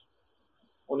says.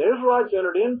 When the Israelites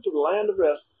entered into the land of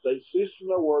rest, they ceased from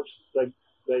their works.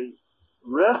 They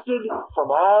rested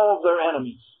from all of their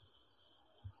enemies.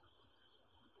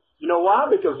 You know why?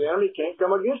 Because the enemy can't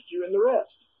come against you in the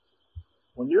rest.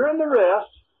 When you're in the rest,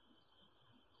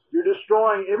 you're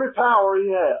destroying every power he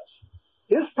has.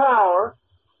 His power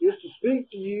is to speak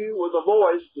to you with a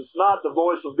voice that's not the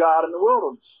voice of God in the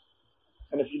wilderness.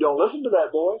 And if you don't listen to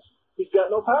that voice, he's got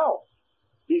no power.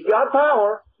 He's got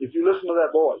power if you listen to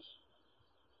that voice.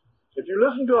 If you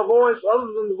listen to a voice other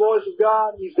than the voice of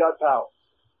God, he's got power.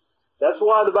 That's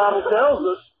why the Bible tells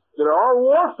us that our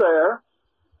warfare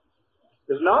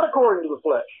is not according to the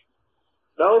flesh.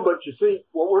 No, but you see,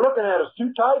 what we're looking at is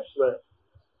two types there.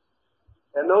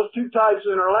 And those two types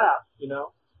interlap, you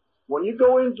know. When you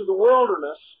go into the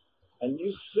wilderness and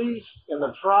you cease in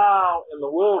the trial in the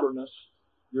wilderness,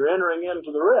 you're entering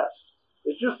into the rest.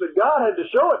 It's just that God had to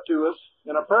show it to us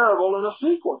in a parable in a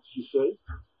sequence, you see.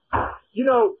 You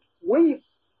know,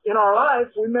 in our life,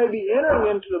 we may be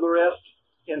entering into the rest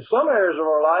in some areas of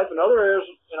our life, and other areas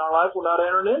in our life we're not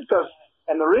entering in,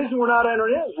 and the reason we're not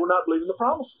entering in is we're not believing the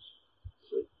promises.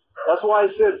 See? That's why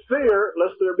he said, fear,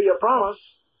 lest there be a promise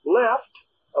left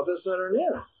of us entering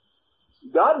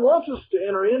in. God wants us to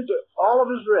enter into all of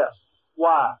his rest.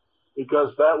 Why?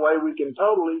 Because that way we can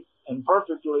totally and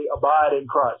perfectly abide in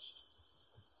Christ.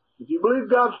 If you believe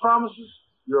God's promises,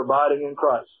 you're abiding in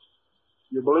Christ.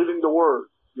 You're believing the Word.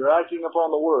 You're acting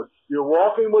upon the Word. You're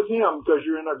walking with him because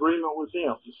you're in agreement with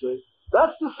him, you see.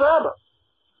 That's the Sabbath.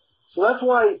 So that's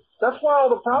why all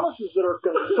the promises that are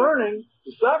concerning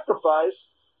the sacrifice,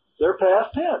 they're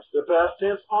past tense. They're past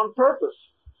tense on purpose.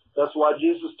 That's why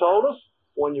Jesus told us,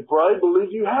 when you pray,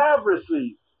 believe you have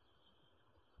received,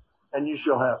 and you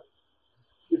shall have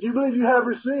it. If you believe you have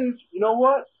received, you know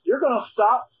what? You're going to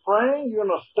stop praying. You're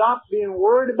going to stop being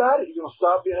worried about it. You're going to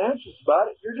stop being anxious about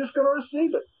it. You're just going to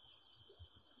receive it.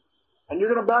 And you're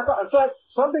going to back off. In fact,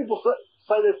 some people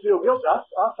say they feel guilty.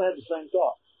 I've had the same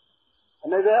thought.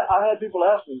 And I had people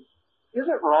ask me, is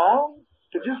it wrong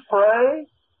to just pray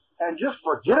and just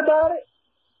forget about it?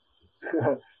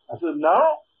 I said,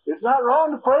 no, it's not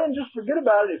wrong to pray and just forget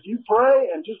about it. If you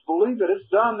pray and just believe that it's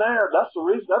done there, that's the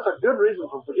reason. That's a good reason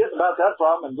for forgetting about that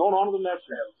problem and going on to the next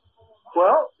one.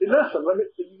 Well, listen,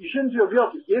 you shouldn't feel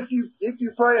guilty. If you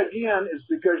pray again, it's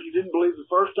because you didn't believe the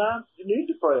first time. You need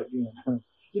to pray again.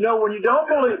 You know, when you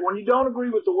don't agree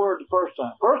with the Word the first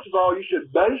time, first of all, you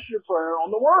should base your prayer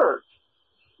on the Word.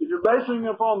 If you're basing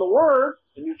it upon the Word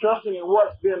and you're trusting in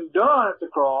what's been done at the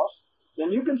cross,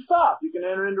 then you can stop. You can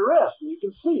enter into rest and you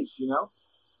can cease, you know.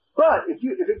 But if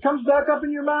it comes back up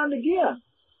in your mind again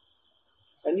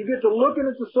and you get to looking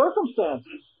at the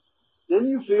circumstances, then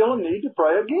you feel a need to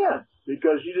pray again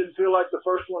because you didn't feel like the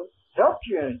first one helped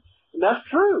you any. And that's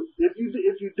true. If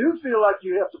you do feel like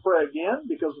you have to pray again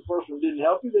because the first one didn't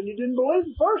help you, then you didn't believe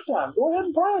the first time. Go ahead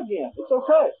and pray again. It's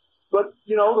okay. But,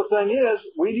 you know, the thing is,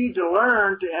 we need to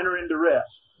learn to enter into rest.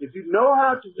 If you know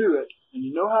how to do it and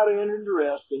you know how to enter into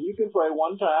rest, then you can pray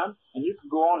one time and you can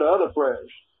go on to other prayers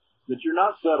that you're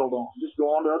not settled on. Just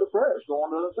go on to other prayers. Go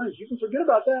on to other things. You can forget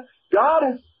about that. God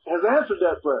has answered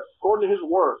that prayer according to his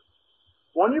word.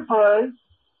 When you pray,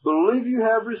 believe you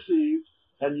have received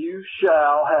and you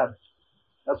shall have it.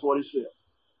 That's what he said.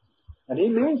 And he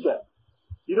means that.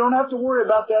 You don't have to worry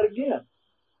about that again.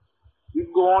 You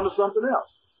can go on to something else.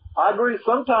 I agree,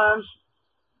 sometimes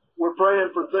we're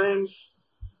praying for things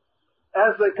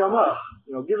as they come up.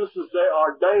 You know, give us this day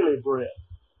our daily bread.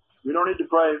 We don't need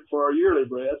to pray for our yearly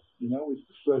bread. You know, we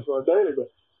pray for our daily bread.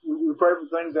 We pray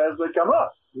for things as they come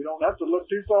up. We don't have to look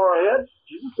too far ahead.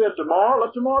 Jesus said tomorrow,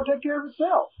 let tomorrow take care of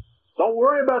itself. Don't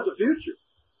worry about the future.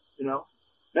 You know,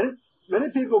 many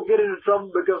people get into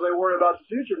trouble because they worry about the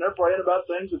future and they're praying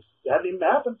about things that haven't even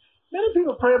happened. Many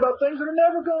people pray about things that are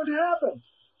never going to happen.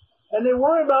 And they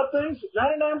worry about things,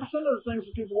 99% of the things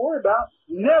that people worry about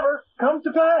never come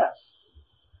to pass.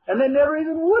 And they never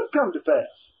even would come to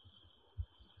pass.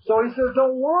 So he says,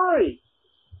 don't worry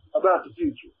about the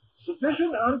future.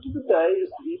 Sufficient unto the day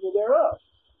is the evil thereof.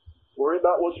 Worry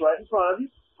about what's right in front of you.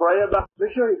 Pray about, let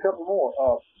me show you a couple more.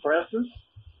 For instance,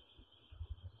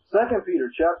 2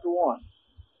 Peter chapter 1.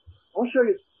 I want to show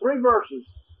you 3 verses.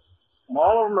 And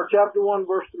all of them are chapter 1,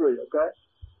 verse 3, okay?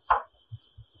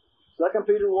 2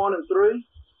 Peter 1 and 3.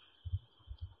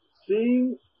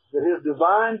 Seeing that his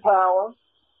divine power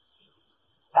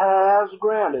has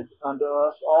granted unto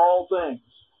us all things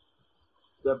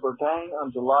that pertain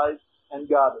unto life and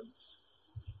godliness.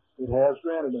 It has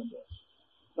granted unto us.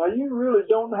 Now you really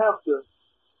don't have to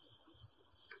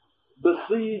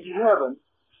besiege heaven.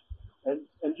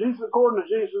 And Jesus, according to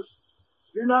Jesus,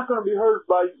 you're not going to be heard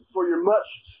for your much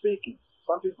speaking.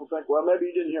 Some people think, well, maybe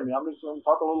you didn't hear me. I'm just going to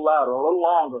talk a little louder, a little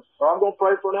longer, or I'm going to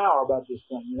pray for an hour about this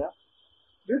thing, you know?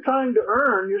 You're trying to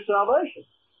earn your salvation.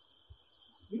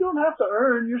 You don't have to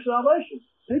earn your salvation.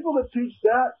 People that teach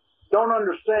that don't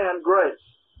understand grace.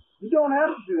 You don't have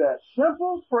to do that.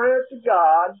 Simple prayer to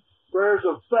God, prayers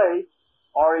of faith,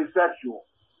 are effectual.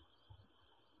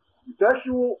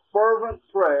 Effectual, fervent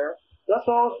prayer, that's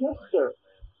all that's necessary.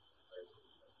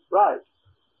 Right.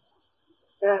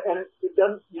 And it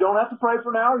doesn't, you don't have to pray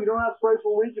for an hour, you don't have to pray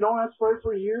for a week, you don't have to pray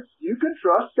for a year. You can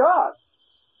trust God.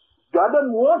 God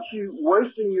doesn't want you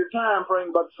wasting your time praying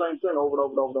about the same thing over and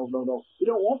over and over and over and over. He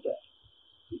don't want that.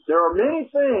 There are many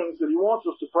things that he wants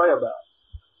us to pray about.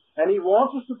 And he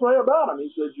wants us to pray about them.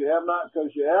 He said, you have not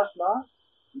because you ask not.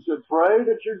 He said, pray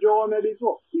that your joy may be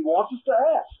full. He wants us to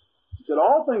ask. He said,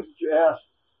 all things that you ask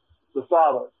the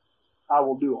Father, I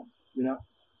will do them. You know.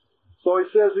 So he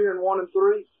says here in 1 and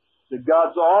 3 that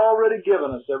God's already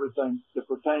given us everything that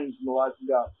pertains to the life of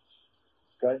God.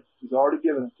 Okay? He's already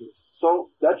given it to us.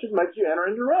 So that should make you enter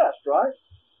into rest, right?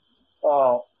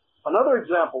 Another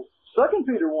example, 2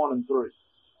 Peter 1 and 3.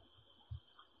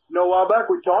 You know, a while back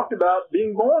we talked about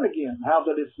being born again, how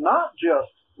that it's not just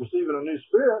receiving a new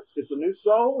spirit, it's a new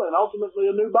soul and ultimately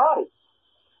a new body.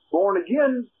 Born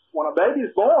again, when a baby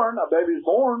is born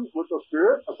with a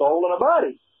spirit, a soul, and a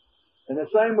body. And the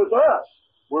same with us.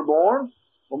 When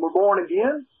we're born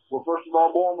again, we're first of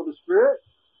all born with the spirit.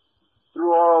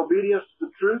 Through our obedience to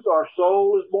the truth, our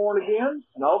soul is born again,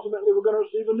 and ultimately we're going to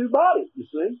receive a new body, you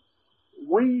see.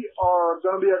 We are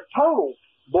going to be a total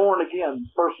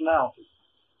born-again personality.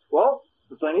 Well,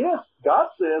 the thing is, God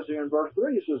says here in verse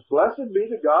 3, he says, blessed be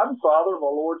the God and Father of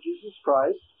our Lord Jesus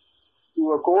Christ,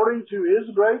 who according to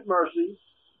his great mercy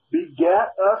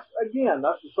begat us again.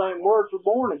 That's the same word for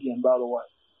born again, by the way.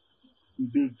 He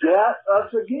begat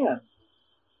us again.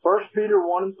 1 Peter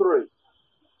 1 and 3.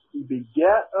 He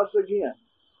begat us again.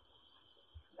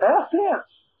 Past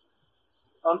tense.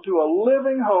 Unto a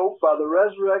living hope by the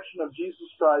resurrection of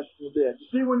Jesus Christ from the dead. You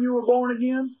see, when you were born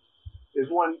again is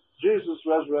when Jesus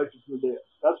resurrected from the dead.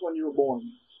 That's when you were born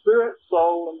again. Spirit,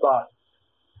 soul, and body.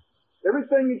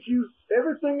 Everything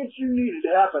that you needed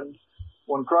happened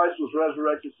when Christ was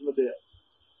resurrected from the dead.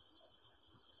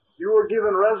 You were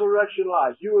given resurrection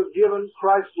life. You were given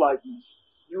Christ-likeness.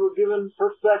 You were given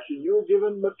perfection. You were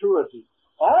given maturity.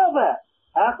 All that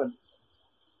happened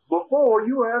before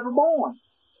you were ever born.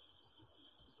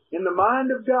 In the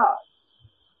mind of God,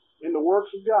 in the works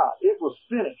of God, it was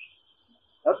finished.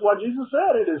 That's why Jesus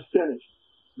said it is finished.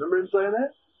 Remember him saying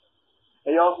that?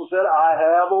 He also said, I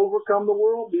have overcome the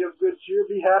world. Be of good cheer.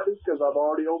 Be happy because I've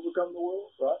already overcome the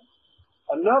world.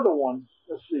 Right? Another one,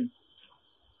 let's see.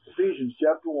 Ephesians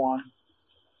chapter 1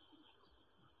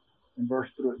 and verse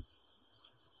 3.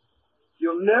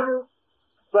 You'll never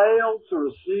fail to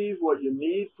receive what you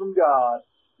need from God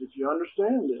if you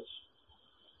understand this.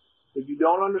 If you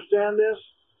don't understand this,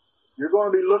 you're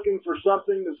going to be looking for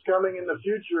something that's coming in the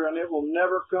future and it will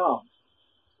never come.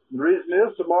 The reason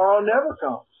is tomorrow never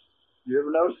comes. You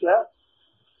ever notice that?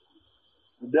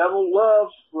 The devil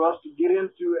loves for us to get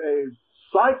into a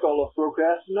cycle of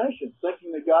procrastination,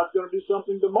 thinking that God's going to do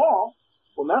something tomorrow.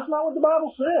 Well, that's not what the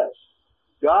Bible says.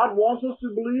 God wants us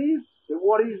to believe that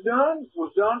what he's done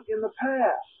was done in the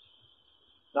past,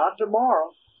 not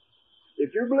tomorrow.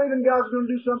 If you're believing God's going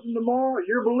to do something tomorrow,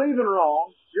 you're believing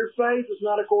wrong. Your faith is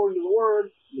not according to the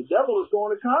Word. The devil is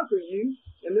going to conquer you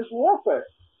in this warfare.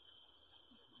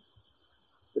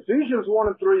 Ephesians 1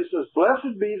 and 3 says,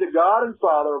 Blessed be the God and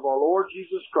Father of our Lord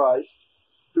Jesus Christ,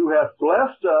 who hath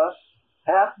blessed us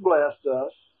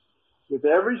with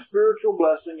every spiritual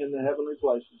blessing in the heavenly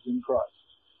places in Christ.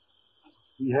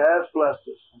 He has blessed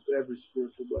us with every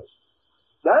spiritual blessing.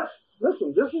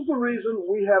 Listen, this is the reason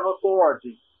we have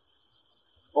authority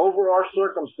over our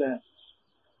circumstances.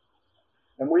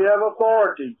 And we have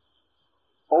authority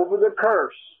over the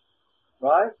curse.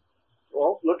 Right?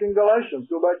 Well, look in Galatians.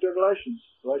 Go back to Galatians.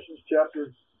 Galatians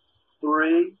chapter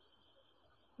 3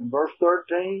 and verse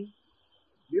 13.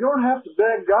 You don't have to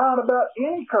beg God about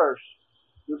any curse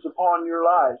that's upon your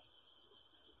life.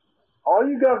 All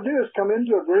you got to do is come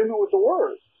into agreement with the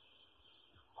Word.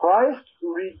 Christ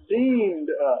redeemed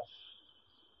us.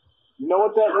 You know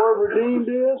what that word redeemed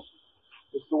is?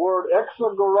 It's the word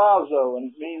exagorazo,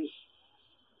 and it means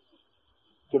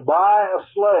to buy a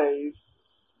slave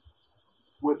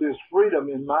with his freedom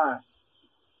in mind.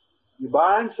 You're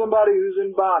buying somebody who's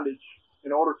in bondage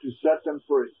in order to set them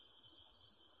free.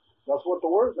 That's what the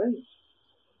word means.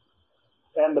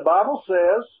 And the Bible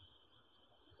says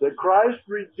that Christ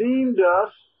redeemed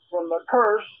us from the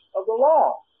curse of the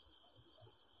law.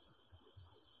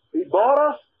 He bought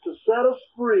us to set us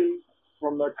free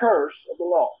from the curse of the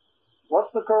law.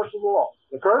 What's the curse of the law?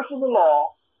 The curse of the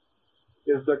law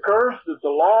is the curse that the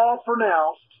law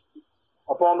pronounced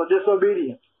upon the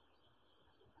disobedient.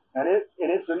 And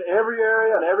it's in every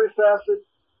area and every facet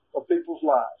of people's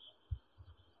lives.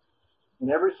 In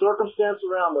every circumstance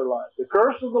around their life. The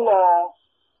curse of the law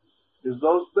is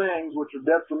those things which are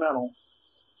detrimental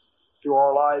to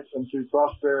our life and to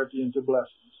prosperity and to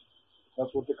blessings.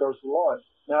 That's what the curse of the law is.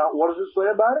 Now, what does it say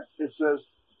about it? It says,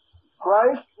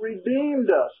 Christ redeemed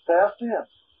us, past tense,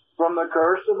 from the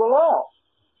curse of the law,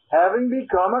 having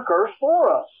become a curse for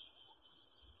us.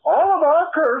 All of our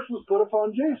curse was put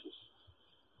upon Jesus.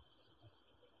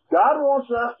 God wants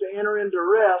us to enter into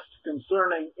rest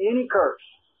concerning any curse,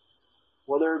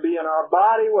 whether it be in our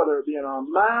body, whether it be in our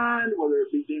mind, whether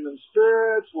it be demon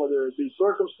spirits, whether it be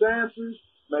circumstances,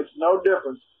 makes no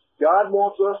difference. God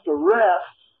wants us to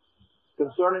rest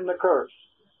concerning the curse.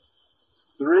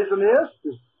 The reason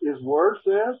is His Word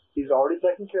says He's already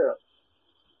taken care of it.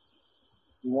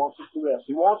 He wants us to rest.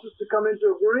 He wants us to come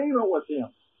into agreement with Him.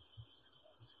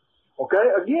 Okay,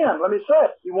 again, let me say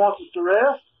it. He wants us to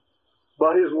rest,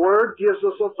 but His Word gives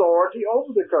us authority over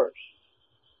the curse.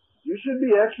 You should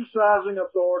be exercising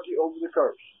authority over the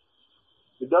curse.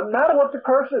 It doesn't matter what the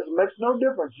curse is. It makes no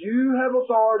difference. You have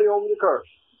authority over the curse,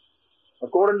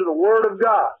 according to the Word of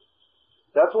God.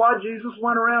 That's why Jesus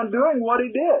went around doing what He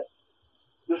did,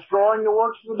 destroying the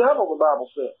works of the devil, the Bible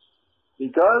says,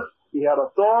 because He had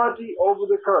authority over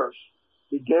the curse.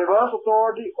 He gave us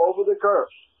authority over the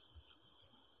curse.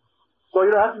 So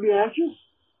you don't have to be anxious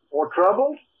or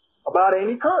troubled about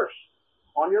any curse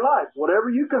on your life. Whatever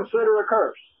you consider a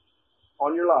curse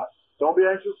on your life, don't be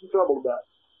anxious and troubled about it.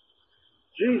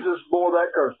 Jesus bore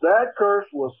that curse. That curse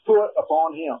was put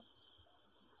upon Him.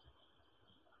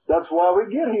 That's why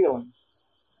we get healing.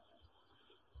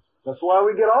 That's why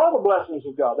we get all the blessings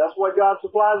of God. That's why God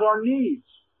supplies our needs.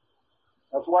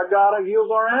 That's why God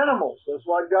heals our animals. That's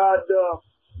why God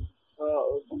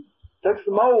takes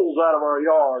the moles out of our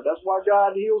yard. That's why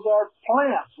God heals our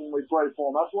plants when we pray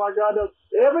for them. That's why God does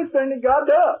everything that God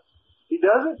does. He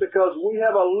does it because we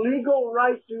have a legal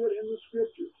right to it in the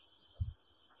Scriptures.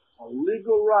 A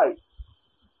legal right.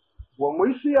 When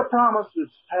we see a promise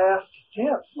that's past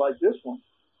tense like this one,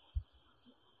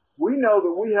 we know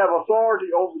that we have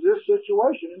authority over this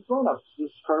situation in front of us,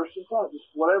 this curse in front of us,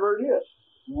 whatever it is.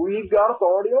 We've got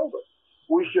authority over it.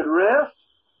 We should rest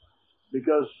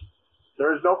because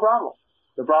there is no problem.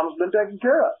 The problem's been taken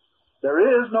care of.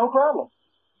 There is no problem.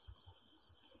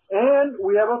 And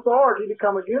we have authority to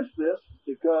come against this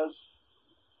because,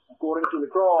 according to the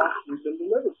cross, we've been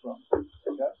delivered from it.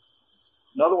 Okay?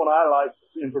 Another one I like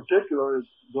in particular is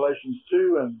Galatians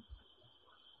 2 and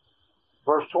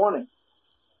verse 20.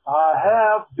 I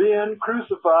have been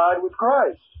crucified with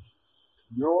Christ.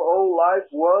 Your old life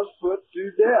was put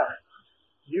to death.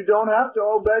 You don't have to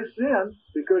obey sin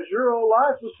because your old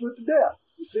life was put to death.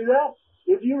 You see that?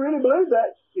 If you really believe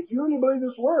that, if you really believe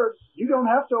this word, you don't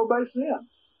have to obey sin.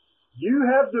 You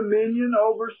have dominion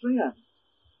over sin.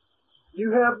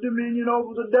 You have dominion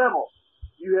over the devil.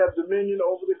 You have dominion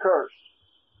over the curse.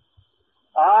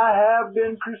 I have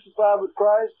been crucified with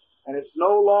Christ, and it's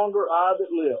no longer I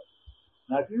that live.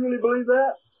 Now, if you really believe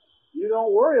that, you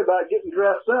don't worry about getting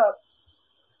dressed up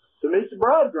to meet the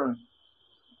bridegroom.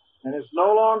 And it's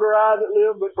no longer I that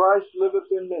live, but Christ liveth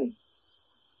in me.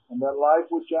 And that life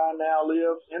which I now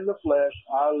live in the flesh,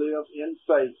 I live in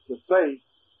faith, the faith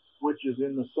which is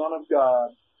in the Son of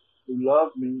God, who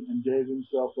loved me and gave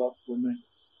himself up for me.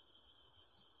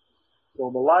 So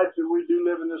the life that we do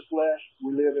live in this flesh,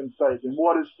 we live in faith. And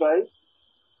what is faith?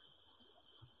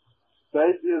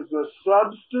 Faith is the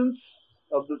substance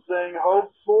of the thing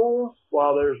hoped for,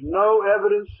 while there's no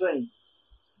evidence seen.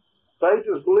 Faith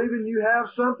is believing you have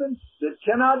something that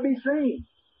cannot be seen.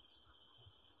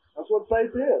 That's what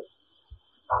faith is.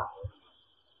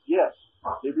 Yes,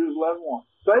 Hebrews 11:1.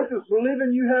 Faith is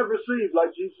believing you have received,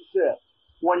 like Jesus said,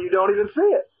 when you don't even see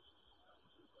it.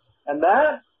 And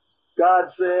that,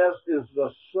 God says, is the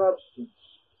substance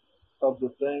of the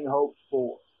thing hoped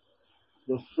for.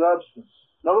 The substance.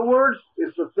 In other words,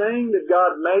 it's the thing that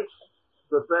God makes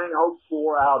the thing hoped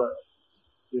for out of.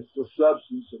 It's the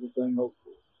substance of the thing hoped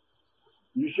for.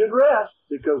 You should rest,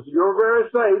 because your very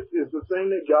faith is the thing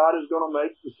that God is going to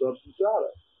make the substance out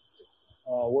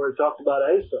of. Where he talked about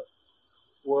Asa,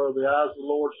 where the eyes of the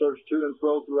Lord search to and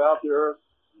fro throughout the earth,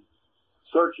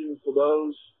 searching for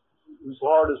those whose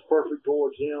heart is perfect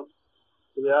towards him.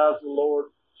 For the eyes of the Lord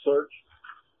search.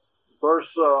 Verse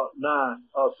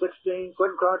 16,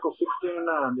 2 Chronicles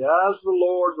 16:9. The eyes of the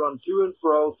Lord run to and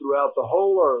fro throughout the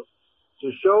whole earth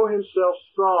to show himself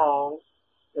strong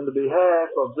in the behalf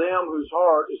of them whose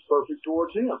heart is perfect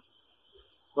towards him.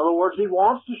 In other words, he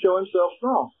wants to show himself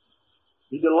strong.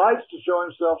 He delights to show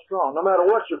himself strong. No matter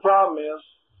what your problem is,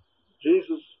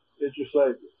 Jesus is your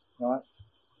Savior. All right?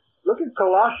 Look at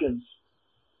Colossians.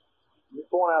 Let me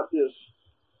point out this.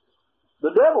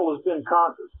 The devil has been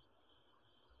conquered.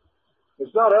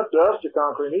 It's not up to us to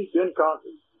conquer him. He's been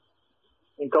conquered.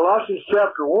 In Colossians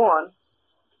chapter 1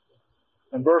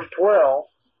 and verse 12,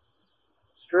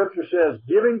 Scripture says,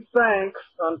 giving thanks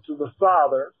unto the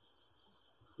Father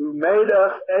who made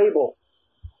us able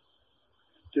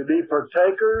to be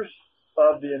partakers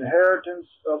of the inheritance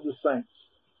of the saints.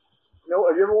 You know,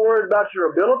 have you ever worried about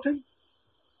your ability?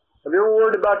 Have you ever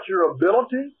worried about your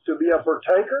ability to be a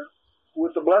partaker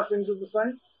with the blessings of the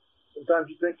saints? Sometimes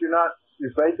you think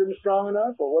your faith isn't strong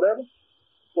enough or whatever.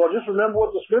 Well, just remember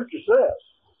what the Scripture says.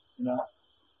 You know,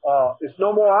 it's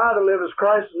no more I that live as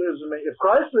Christ lives in me. If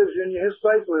Christ lives in you, his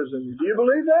faith lives in you. Do you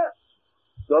believe that?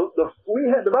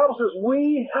 The Bible says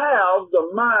we have the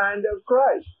mind of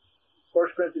Christ. 1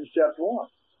 Corinthians chapter 1.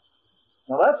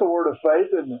 Now that's a word of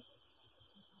faith, isn't it?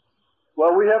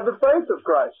 Well, we have the faith of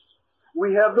Christ.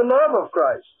 We have the love of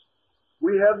Christ.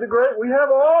 We have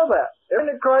all that.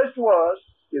 Everything that Christ was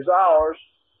is ours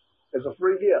as a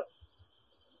free gift.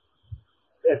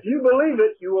 If you believe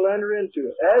it, you will enter into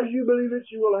it. As you believe it,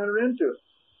 you will enter into it.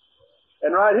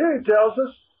 And right here he tells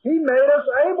us, he made us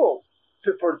able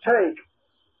to partake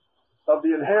of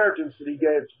the inheritance that he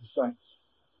gave to the saints.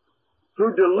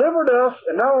 Who delivered us,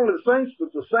 and not only the saints,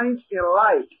 but the saints in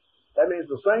light. That means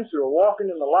the saints who are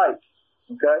walking in the light.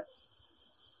 Okay?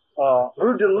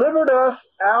 Who delivered us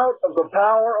out of the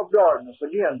power of darkness.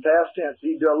 Again, past tense.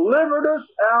 He delivered us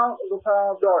out of the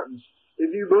power of darkness.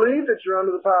 If you believe that you're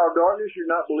under the power of darkness, you're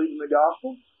not believing the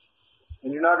gospel,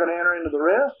 and you're not going to enter into the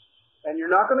rest, and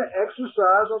you're not going to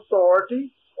exercise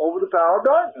authority over the power of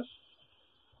darkness.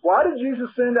 Why did Jesus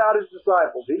send out his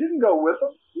disciples? He didn't go with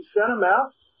them. He sent them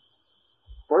out.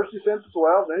 First he sent the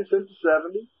 12, then he sent the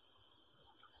 70.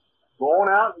 Go on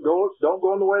out and don't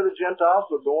go in the way of the Gentiles,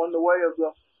 but go in the way of the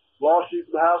lost sheep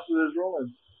of the house of Israel, and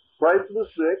pray for the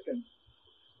sick, and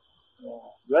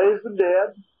raise the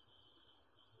dead,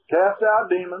 cast out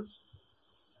demons.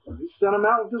 He sent them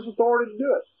out with this authority to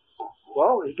do it.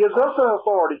 Well, he gives us an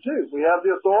authority too. We have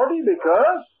the authority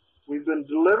because we've been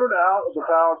delivered out of the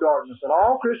power of darkness, and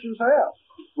all Christians have.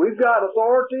 We've got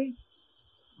authority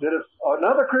that if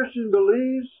another Christian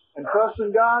believes and trusts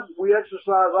in God, we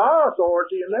exercise our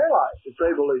authority in their life if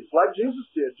they believe, like Jesus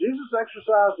did. Jesus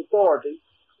exercised authority.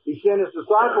 He sent his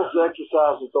disciples to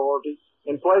exercise authority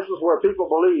in places where people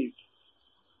believed.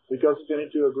 Because if any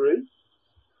two agree,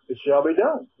 it shall be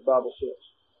done, the Bible says.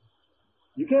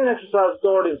 You can't exercise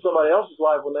authority in somebody else's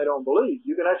life when they don't believe.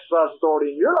 You can exercise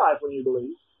authority in your life when you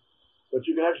believe, but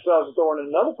you can exercise authority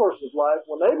in another person's life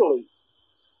when they believe.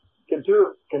 Can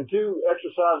two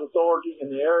exercise authority in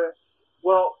the area?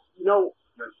 Well, you know,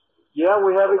 yeah,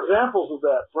 we have examples of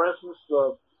that. For instance,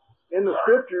 in the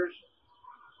Scriptures,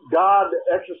 God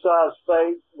exercised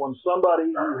faith when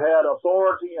somebody who had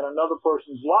authority in another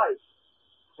person's life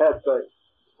had faith.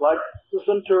 Like the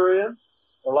centurion,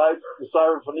 or like the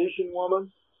Syrophoenician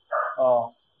woman.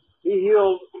 He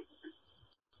healed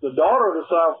the daughter of the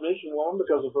Syrophoenician woman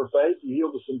because of her faith. He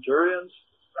healed the centurion's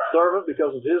servant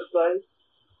because of his faith.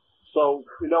 So,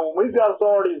 when we've got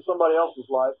authority in somebody else's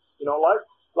life,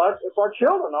 like if our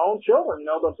children, our own children,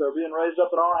 that they're being raised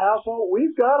up in our household,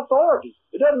 we've got authority.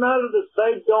 It doesn't matter that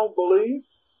they don't believe.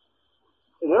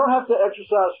 They don't have to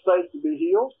exercise faith to be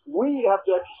healed. We have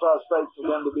to exercise faith for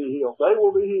them to be healed. They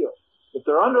will be healed. If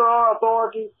they're under our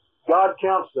authority, God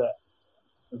counts that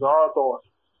as our authority.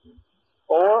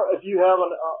 Or if you have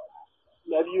an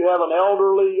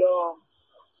elderly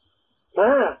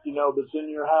parent, that's in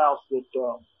your house that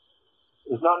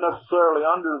is not necessarily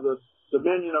under the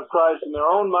dominion of Christ in their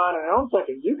own mind and their own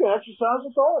thinking, you can exercise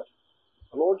authority.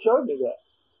 The Lord showed me that.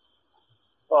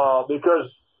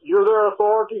 Because you're their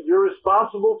authority, you're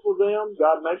responsible for them.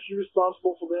 God makes you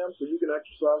responsible for them, so you can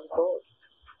exercise authority.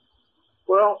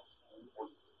 Well,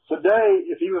 today,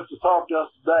 if he was to talk to us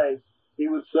today, he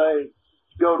would say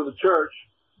to go to the church,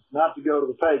 not to go to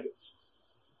the pagans.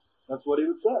 That's what he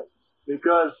would say.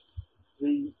 Because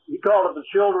he called it the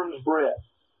children's bread.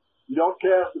 You don't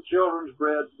cast the children's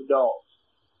bread to the dogs.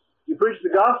 You preach the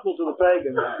gospel to the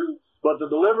pagans, but the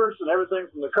deliverance and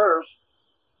everything from the curse,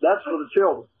 that's for the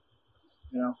children.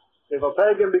 If a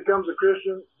pagan becomes a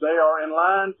Christian, they are in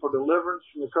line for deliverance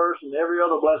from the curse and every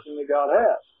other blessing that God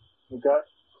has. Okay?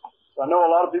 I know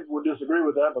a lot of people would disagree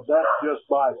with that, but that's just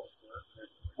Bible.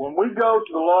 When we go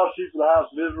to the lost sheep of the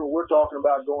house of Israel, we're talking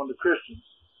about going to Christians.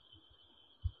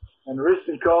 And the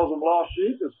reason he calls them lost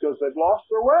sheep is because they've lost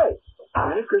their way.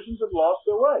 Many Christians have lost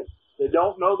their way. They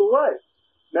don't know the way.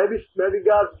 Maybe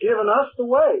God's given us the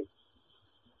way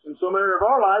in some area of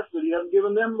our lives, but he hasn't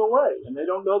given them the way, and they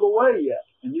don't know the way yet.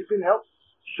 And you can help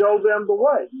show them the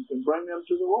way. You can bring them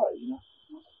to the way.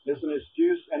 It's an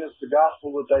excuse, and it's the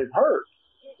gospel that they've heard.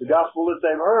 The gospel that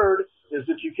they've heard is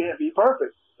that you can't be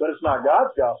perfect, but it's not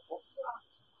God's gospel.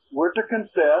 We're to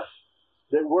confess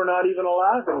that we're not even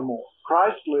alive anymore.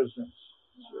 Christ lives in us.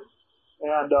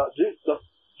 And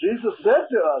Jesus said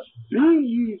to us, "Be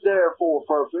ye therefore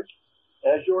perfect,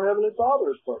 as your heavenly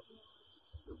Father is perfect."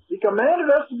 He commanded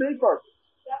us to be perfect.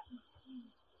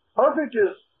 Perfect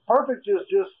is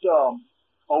just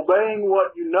obeying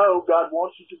what God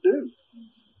wants you to do.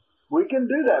 We can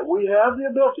do that. We have the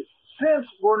ability. Since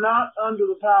we're not under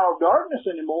the power of darkness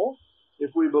anymore,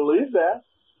 if we believe that,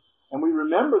 and we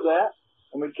remember that,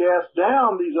 and we cast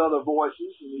down these other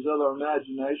voices and these other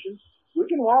imaginations, we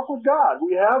can walk with God.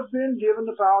 We have been given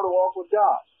the power to walk with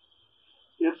God.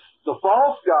 It's the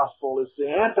false gospel, it's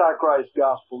the Antichrist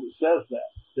gospel that says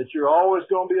that you're always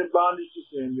going to be in bondage to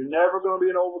sin. You're never going to be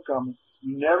an overcomer.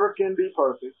 You never can be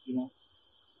perfect,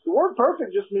 The word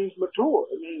perfect just means mature.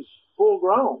 It means full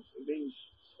grown. It means,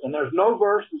 and there's no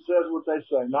verse that says what they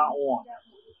say, not one.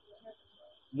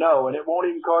 No, and it won't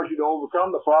even cause you to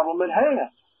overcome the problem at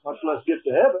hand, much less get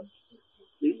to heaven.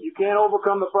 You can't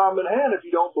overcome the problem at hand if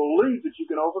you don't believe that you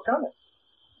can overcome it.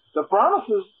 The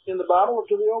promises in the Bible are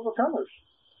to the overcomers.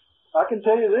 I can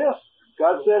tell you this.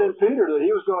 God said in Peter that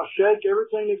he was going to shake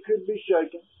everything that could be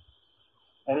shaken.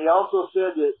 And he also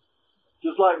said that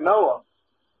just like Noah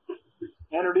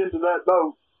entered into that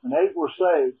boat and 8 were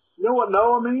saved. You know what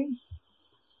Noah means?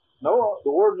 Noah,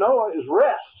 the word Noah is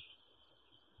rest.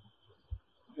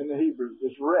 In the Hebrew,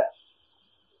 it's rest.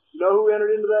 You know who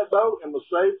entered into that boat and was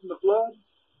saved from the flood?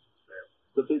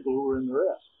 The people who were in the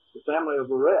rest. The family of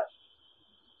the rest.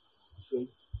 See?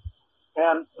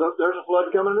 And there's a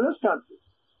flood coming in this country.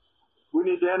 We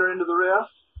need to enter into the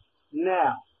rest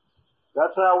now.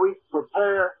 That's how we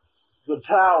prepare the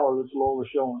tower that the Lord was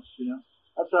showing us,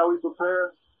 That's how we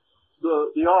prepare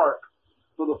the ark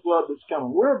for the flood that's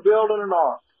coming. We're building an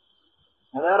ark.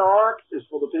 And that ark is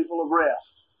for the people of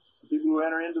rest. The people who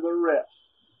enter into the rest.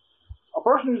 A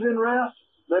person who's in rest,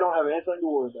 they don't have anything to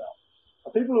worry about.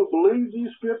 The people who believe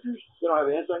these scriptures, they don't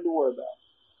have anything to worry about.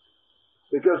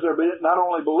 Because they're not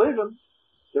only believing,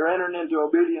 they're entering into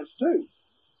obedience too.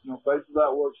 Faith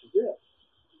without works is dead.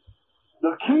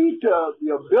 The key to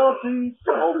the ability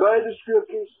to obey the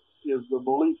scriptures is the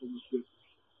belief in the scriptures.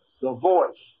 The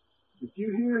voice. If you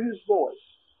hear his voice,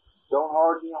 don't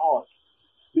harden your heart.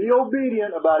 Be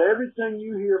obedient about everything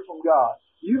you hear from God.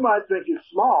 You might think it's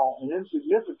small and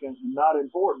insignificant and not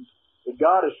important, but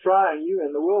God is trying you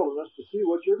in the wilderness to see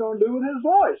what you're going to do with his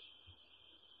voice.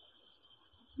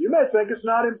 You may think it's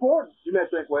not important. You may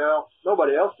think, well,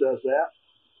 nobody else does that.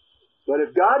 But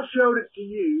if God showed it to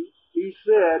you, he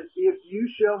said, if you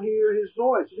shall hear his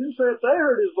voice. He didn't say if they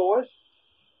heard his voice.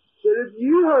 He said, if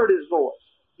you heard his voice,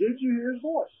 did you hear his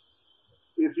voice?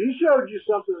 If he showed you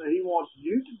something that he wants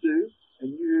you to do, and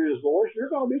you hear his voice,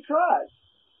 you're going to be tried.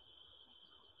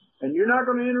 And you're not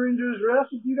going to enter into his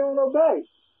rest if you don't obey,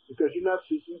 because you're not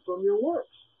ceasing from your works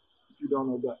if you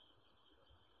don't obey.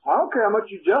 I don't care how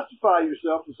much you justify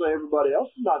yourself and say everybody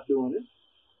else is not doing it.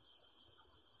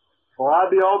 Or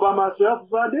I'd be all by myself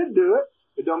if I did do it.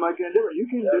 It don't make any difference. You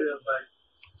can do it.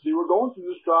 See, we're going through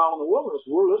this trial in the wilderness.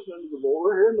 We're listening to the voice.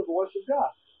 We're hearing the voice of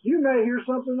God. You may hear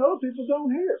something other people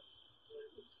don't hear.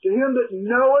 To him that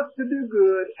knoweth to do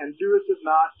good and doeth it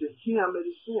not, to him it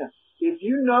is sin. If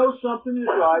you know something is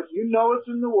right, you know it's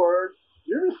in the Word,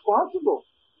 you're responsible.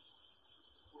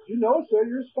 You know it's there,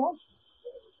 you're responsible.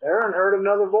 Aaron heard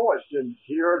another voice, didn't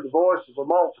he? He heard the voice of a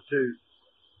multitude.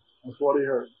 That's what he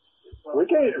heard.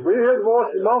 If we hear the voice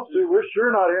of the multitude, we're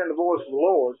sure not hearing the voice of the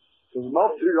Lord, because the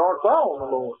multitude aren't following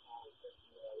the Lord.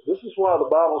 This is why the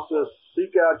Bible says,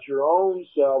 seek out your own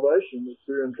salvation with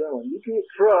fear and trembling. You can't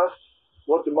trust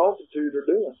what the multitude are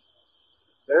doing.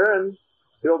 Aaron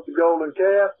built the golden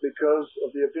calf because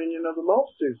of the opinion of the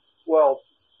multitude. Well,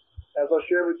 as I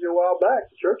shared with you a while back,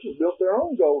 the churches built their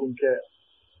own golden calf.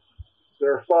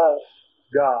 They're false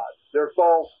gods. They're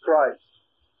false Christ.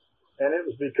 And it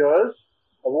was because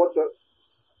of what the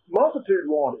multitude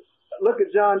wanted. Look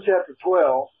at John chapter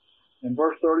 12 and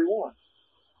verse 31.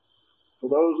 For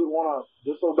those who want to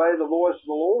disobey the voice of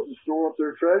the Lord and store up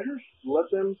their treasures, let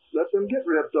them get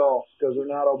ripped off because they're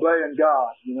not obeying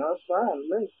God. You know, that's fine with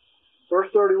me.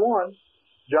 Verse 31,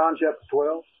 John chapter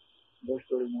 12, verse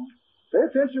 31. Pay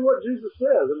attention to what Jesus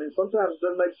says. I mean, sometimes it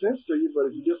doesn't make sense to you, but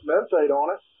if you just meditate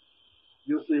on it,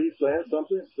 you'll see he's saying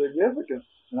something significant.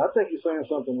 And I think he's saying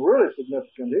something really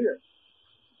significant here.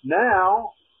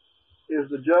 Now is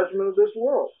the judgment of this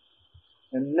world.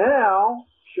 And now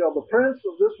shall the prince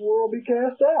of this world be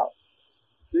cast out.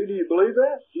 See, do you believe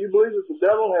that? Do you believe that the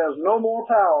devil has no more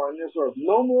power in this earth,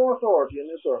 no more authority in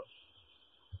this earth?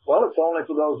 Well, it's only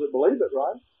for those that believe it,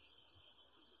 right?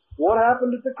 What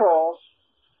happened at the cross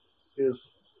is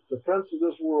the prince of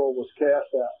this world was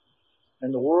cast out,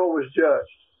 and the world was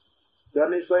judged.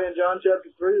 Doesn't he say in John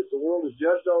chapter 3 that the world is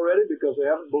judged already because they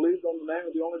haven't believed on the name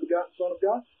of the only begotten Son of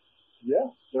God? Yeah,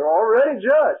 they're already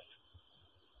judged.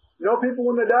 You know, people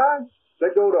when they die,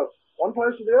 they go to one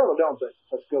place or the other, don't they?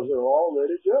 That's because they're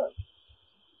already judged.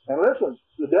 And listen,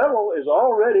 the devil is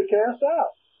already cast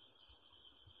out.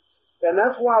 And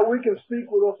that's why we can speak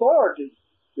with authority,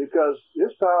 because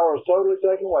his power is totally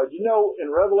taken away. You know, in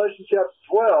Revelation chapter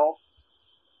 12,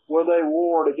 where they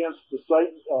warred against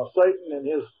Satan and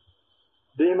his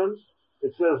demons,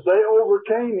 it says they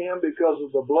overcame him because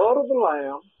of the blood of the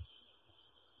Lamb,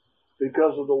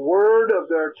 because of the word of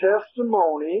their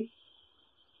testimony,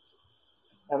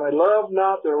 and they loved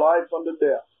not their life unto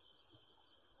death.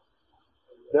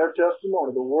 Their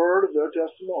testimony, the word of their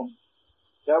testimony.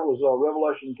 That was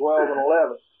Revelation 12 and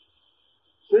 11.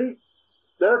 See,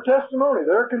 their testimony,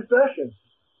 their confession.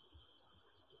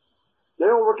 They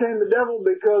overcame the devil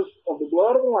because of the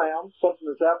blood of the Lamb, something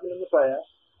that's happened in the past.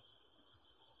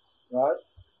 Right?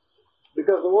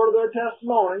 Because the word of their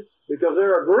testimony, because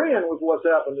they're agreeing with what's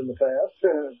happened in the past,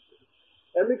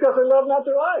 and because they love not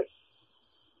their life.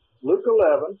 Luke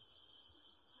 11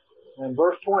 and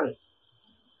verse 20.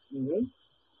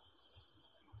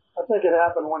 I think it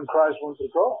happened when Christ went to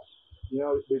the cross. You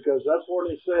know, because that's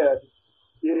what he said,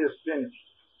 it is finished.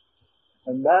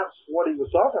 And that's what he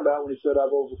was talking about when he said,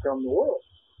 I've overcome the world.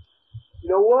 You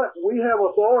know what? We have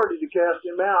authority to cast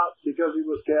him out because he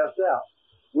was cast out.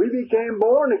 We became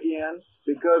born again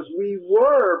because we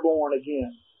were born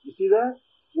again. You see that?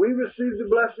 We received the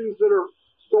blessings that are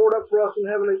stored up for us in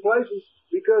heavenly places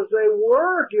because they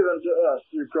were given to us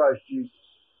through Christ Jesus.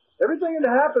 Everything that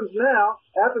happens now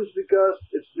happens because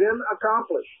it's been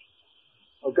accomplished.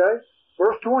 Okay?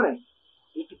 Verse 20,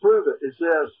 just to prove it, it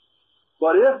says,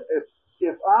 but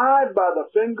if I by the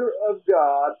finger of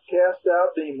God cast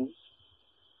out demons,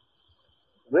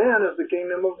 then is the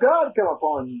kingdom of God come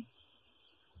upon you.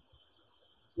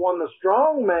 When the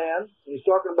strong man, and he's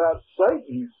talking about Satan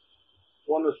here,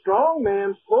 when the strong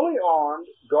man fully armed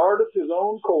guardeth his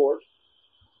own course,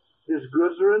 his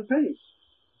goods are in peace.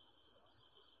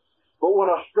 But when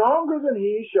a stronger than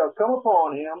he shall come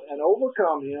upon him and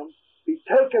overcome him, he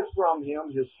taketh from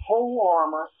him his whole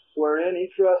armor wherein he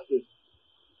trusted,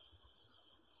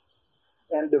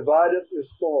 and divideth his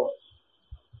spoils.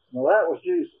 Now that was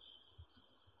Jesus.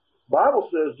 The Bible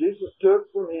says Jesus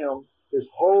took from him his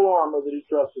whole armor that he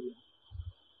trusted in.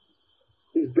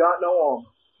 He's got no armor.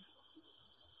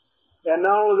 And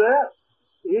not only that,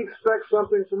 he expects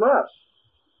something from us.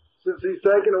 Since he's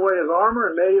taken away his armor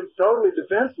and made him totally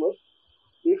defenseless,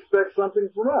 he expects something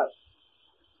from us.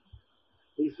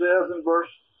 He says in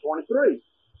verse 23,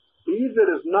 he that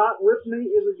is not with me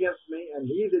is against me, and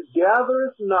he that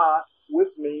gathereth not with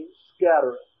me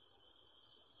scattereth.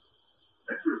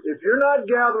 If you're not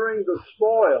gathering the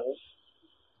spoils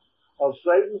of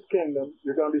Satan's kingdom,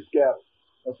 you're going to be scattered.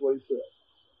 That's what he says.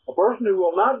 A person who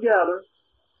will not gather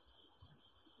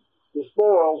the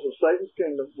spoils of Satan's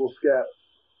kingdom will scatter.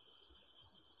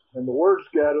 And the word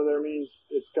scatter there means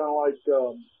it's kind of like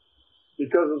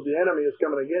because of the enemy is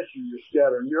coming against you, you're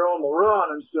scattering. You're on the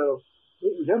run instead of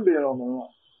him being on the run.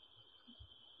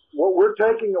 What we're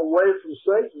taking away from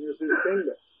Satan is his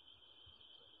kingdom.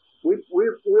 We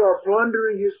are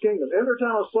plundering his kingdom. Every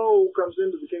time a soul comes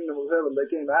into the kingdom of heaven, they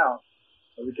came out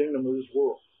of the kingdom of this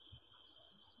world.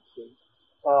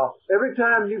 Every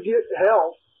time you get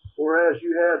health, whereas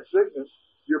you had sickness,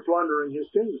 you're plundering his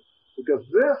kingdom. Because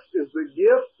this is the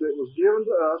gift that was given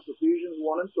to us, Ephesians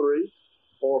 1 and 3,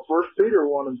 or 1 Peter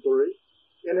 1 and 3,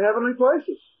 in heavenly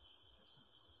places.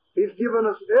 He's given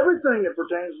us everything that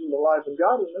pertains to life and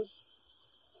godliness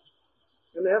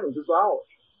in the heavens. It's ours.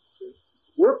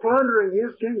 We're plundering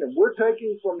his kingdom. We're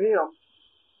taking from him.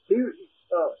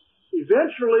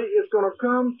 Eventually, it's going to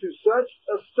come to such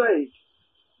a state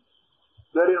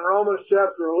that in Revelation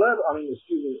chapter 11,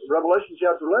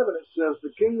 it says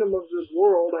the kingdom of this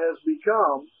world has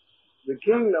become the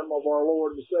kingdom of our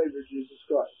Lord and Savior Jesus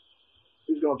Christ.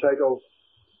 He's going to take over.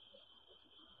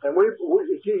 And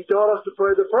he taught us to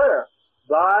pray the prayer,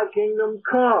 thy kingdom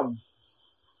come,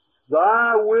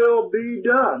 thy will be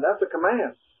done. That's a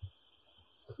command.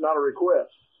 It's not a request.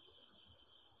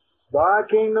 Thy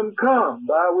kingdom come,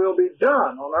 thy will be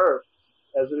done on earth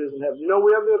as it is in heaven. You know,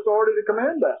 we have the authority to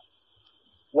command that.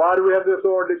 Why do we have the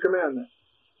authority to command that?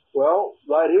 Well,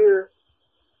 right here,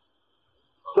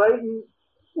 Satan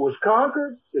was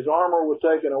conquered, his armor was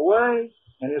taken away,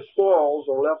 and his spoils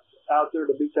are left out there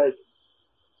to be taken.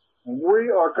 And we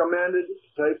are commanded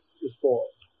to take the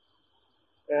spoils.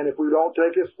 And if we don't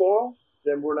take his spoil,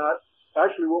 then what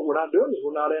we're not doing is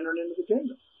we're not entering into the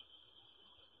kingdom.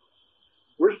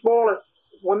 We're spoiling.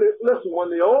 When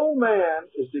the old man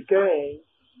is decaying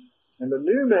and the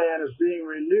new man is being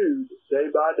renewed day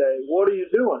by day, what are you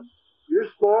doing?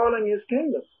 You're spoiling his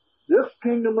kingdom. This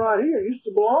kingdom right here used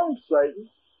to belong to Satan.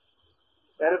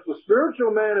 And if the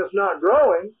spiritual man is not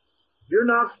growing, you're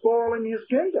not spoiling his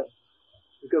kingdom.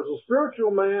 Because the spiritual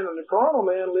man and the carnal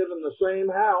man live in the same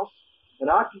house and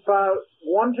occupy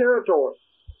one territory.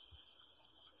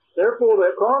 Therefore,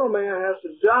 that carnal man has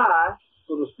to die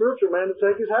for the spiritual man to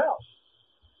take his house.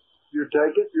 You're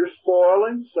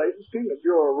spoiling Satan's kingdom.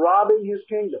 You're robbing his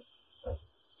kingdom.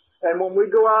 And when we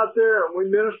go out there and we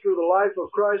minister the life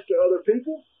of Christ to other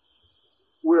people,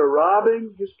 we're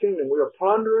robbing his kingdom. We are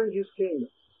plundering his kingdom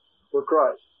for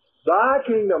Christ. Thy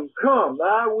kingdom come,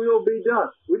 thy will be done.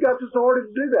 We got the authority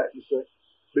to do that, you see,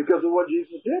 because of what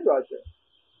Jesus did right there.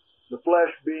 The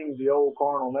flesh being the old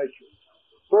carnal nature.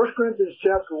 1 Corinthians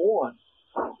chapter 1.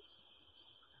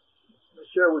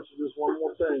 Let's share with you just one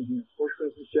more thing here. 1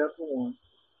 Corinthians chapter 1.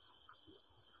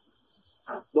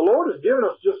 The Lord has given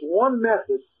us just one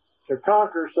method to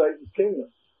conquer Satan's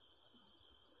kingdom.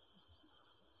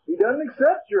 He doesn't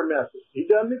accept your method. He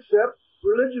doesn't accept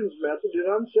religion's method. He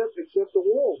doesn't accept the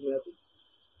world's method.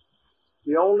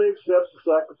 He only accepts the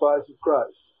sacrifice of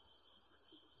Christ.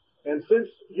 And since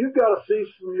you've got to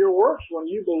cease from your works when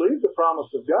you believe the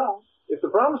promise of God, if the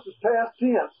promise is past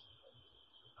tense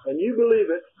and you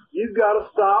believe it, you've got to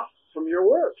stop from your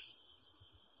works.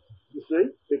 You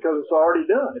see? Because it's already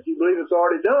done. If you believe it's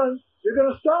already done, you're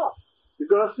going to stop. You're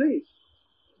going to cease.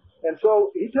 And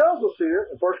so he tells us here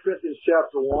in 1 Corinthians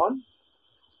chapter 1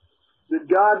 that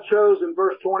God chose in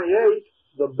verse 28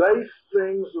 the base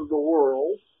things of the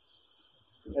world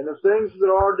and the things that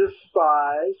are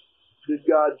despised did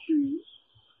God choose,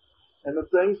 and the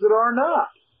things that are not,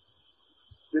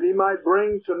 that he might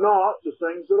bring to naught the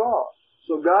things that are.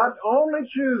 So God only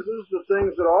chooses the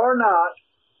things that are not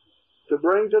to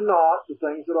bring to naught the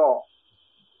things that are.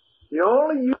 He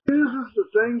only uses the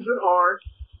things that aren't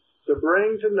to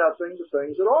bring to nothing the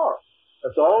things that are.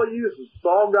 That's all he uses. That's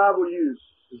all God will use,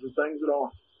 is the things that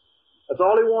aren't. That's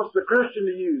all he wants the Christian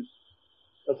to use.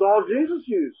 That's all Jesus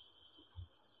used.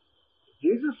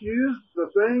 Jesus used the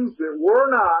things that were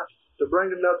not to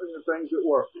bring to nothing the things that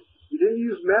were. He didn't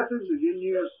use methods. He didn't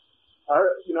use,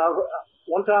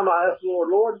 one time I asked the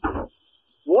Lord,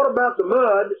 what about the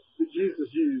mud that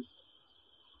Jesus used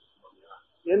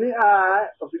in the eye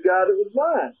of the guy that was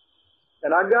blind?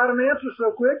 And I got an answer so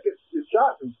quick, it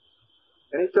shocked me.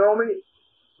 And he told me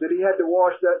that he had to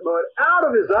wash that mud out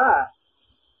of his eye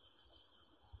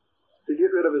to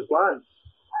get rid of his blindness.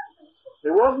 It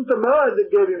wasn't the mud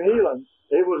that gave him healing.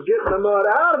 It was getting the mud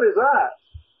out of his eyes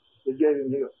that gave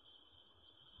him healing.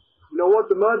 You know what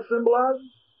the mud symbolizes?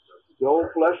 The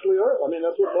old fleshly earth. I mean,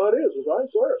 that's what mud is, right?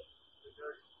 It's earth.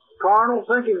 Carnal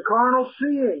thinking, carnal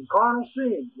seeing.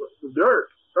 The dirt,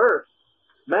 earth.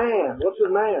 Man. What's a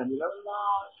man, you know?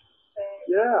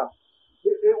 Yeah.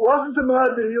 It wasn't the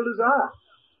mud that healed his eye.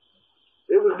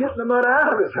 It was getting the mud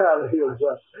out of his heels.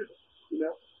 You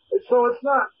know. And so it's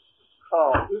not,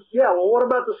 yeah, well, what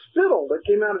about the spittle that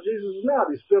came out of Jesus'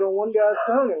 mouth? He spit on one guy's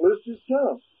tongue and loosed his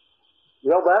tongue.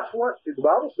 Well, that's what the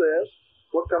Bible says,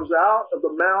 what comes out of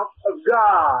the mouth of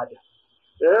God.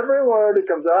 Every word that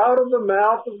comes out of the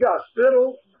mouth of God.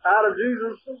 Spittle out of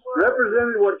Jesus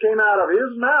represented what came out of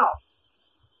his mouth.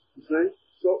 You see?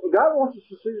 So God wants us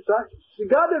to see the fact. See,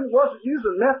 God wasn't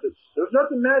using methods. There's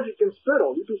nothing magic in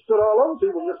spittle. You can spit all over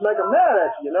people and just make them mad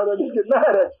at you. You know, they just get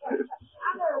mad at you.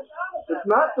 It's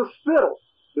not the spittle.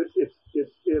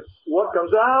 It's what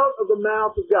comes out of the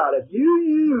mouth of God. If you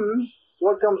use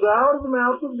what comes out of the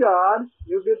mouth of God,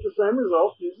 you'll get the same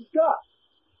results Jesus got.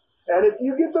 And if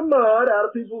you get the mud out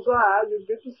of people's eyes, you'll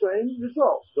get the same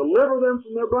results. Deliver them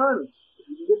from their blindness. If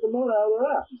you can get the mud out of their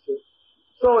eyes, you see.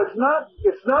 So it's not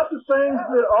the things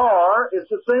that are, it's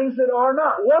the things that are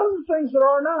not. What are the things that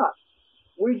are not?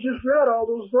 We just read all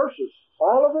those verses.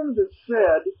 All of them that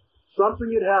said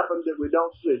something had happened that we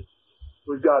don't see.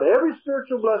 We've got every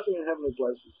spiritual blessing in heavenly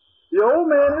places. The old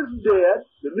man is dead.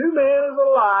 The new man is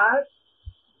alive.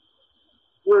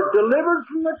 We're delivered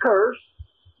from the curse.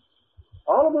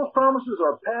 All of those promises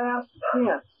are past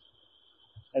tense.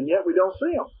 And yet we don't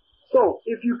see them. So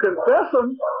if you confess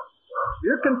them,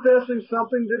 you're confessing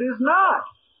something that is not.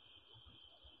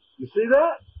 You see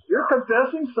that? You're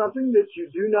confessing something that you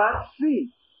do not see.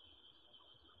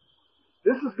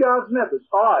 This is God's method.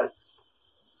 All right.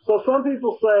 So some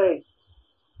people say,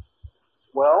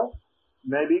 well,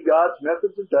 maybe God's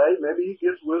method today, maybe he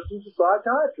gives wisdom to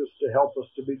psychiatrists to help us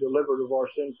to be delivered of our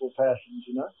sinful passions,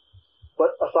 you know.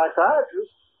 But a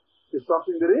psychiatrist is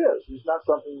something that is. He's not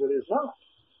something that is not.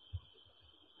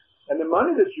 And the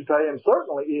money that you pay him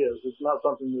certainly is. It's not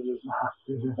something that is not.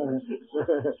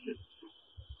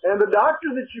 And the doctor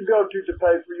that you go to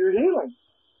pay for your healing,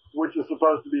 which is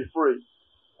supposed to be free,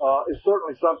 is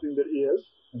certainly something that is,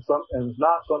 and is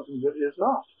not something that is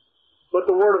not. But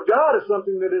the Word of God is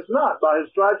something that is not. By his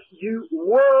stripes you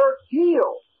were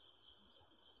healed.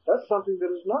 That's something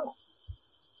that is not.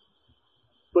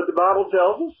 But the Bible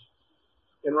tells us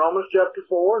in Romans chapter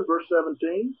 4 and verse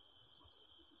 17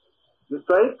 that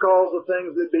faith calls the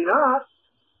things that be not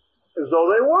as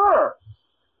though they were.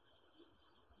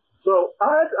 So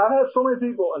I've had so many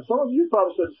people, and some of you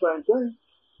probably said the same thing.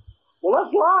 Well,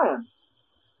 that's lying.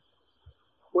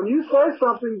 When you say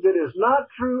something that is not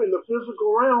true in the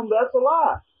physical realm, that's a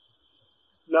lie.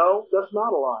 No, that's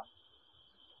not a lie.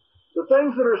 The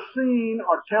things that are seen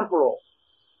are temporal.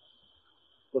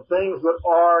 The things that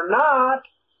are not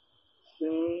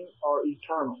seen are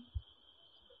eternal.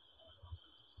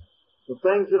 The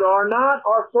things that are not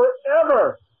are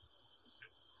forever.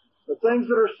 The things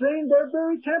that are seen, they're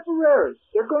very temporary.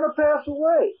 They're going to pass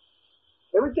away.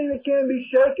 Everything that can be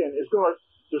shaken is going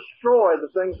to destroy the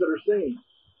things that are seen.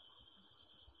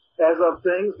 As of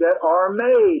things that are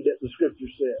made, the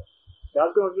Scripture says.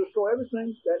 God's going to destroy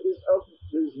everything that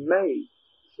is made.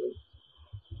 See?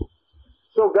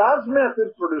 So God's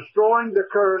method for destroying the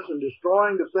curse and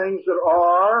destroying the things that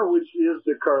are, which is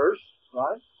the curse,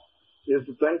 right, is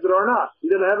the things that are not. He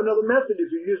doesn't have another method.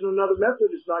 If you're using another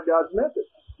method, it's not God's method.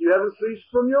 You haven't ceased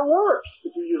from your works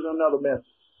if you're using another method.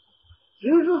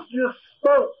 Jesus just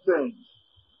spoke things.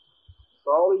 That's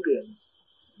all he did.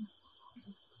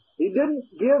 He didn't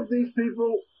give these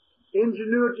people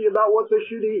ingenuity about what they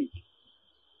should eat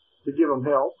to give them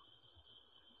help.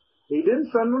 He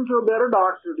didn't send them to a better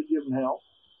doctor to give them help.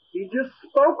 He just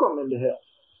spoke them into help.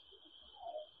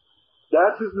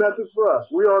 That's his method for us.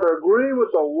 We ought to agree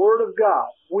with the Word of God.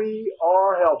 We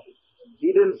are healthy.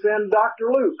 He didn't send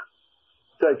Dr. Luke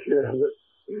to take care of it,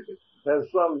 as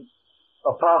some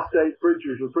apostate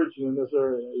preachers are preaching in this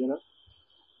area, you know.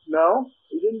 No,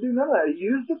 he didn't do none of that. He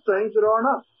used the things that are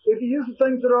not. If you use the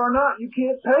things that are not, you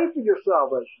can't pay for your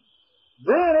salvation.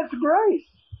 Then it's grace.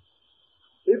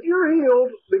 If you're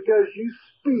healed because you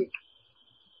speak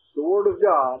the Word of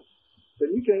God, then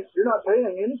you're not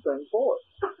paying anything for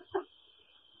it.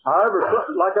 However,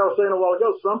 like I was saying a while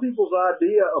ago, some people's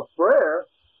idea of prayer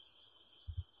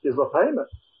is a payment.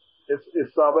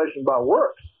 It's salvation by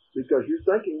works, because you're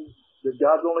thinking that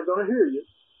God's only going to hear you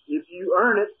if you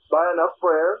earn it by enough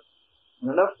prayer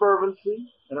and enough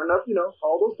fervency and enough,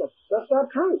 all those things. That's not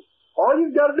true. All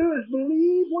you've got to do is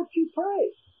believe what you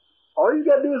pray. All you've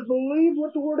got to do is believe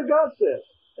what the Word of God says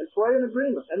and pray in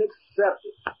agreement and accept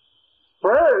it.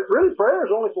 Prayer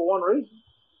is only for one reason,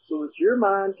 so that your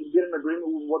mind can get in agreement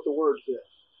with what the Word says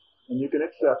and you can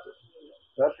accept it.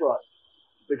 That's right.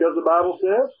 Because the Bible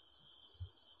says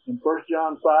in 1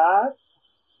 John 5,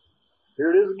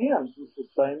 here it is again. It's the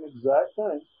same exact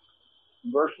thing.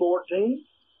 In verse 14,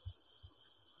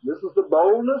 this is the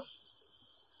boldness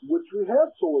which we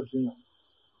have towards him.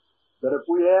 That if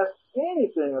we ask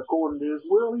anything according to his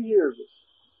will, he hears us.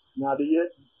 Now, does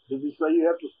he say you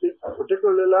have to speak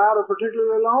particularly loud or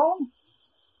particularly long?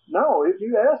 No, if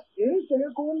you ask anything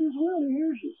according to his will, he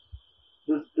hears you.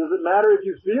 Does it matter if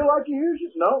you feel like he hears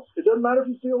you? No, it doesn't matter if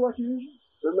you feel like he hears you.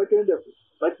 It doesn't make any difference.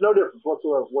 It makes no difference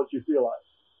whatsoever what you feel like.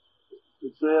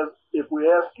 It says, if we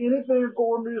ask anything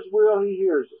according to his will, he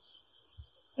hears us.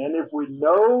 And if we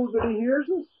know that he hears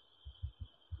us,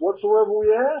 whatsoever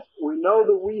we ask, we know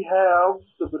that we have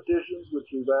the petitions which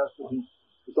we've asked of him.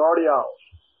 It's already ours.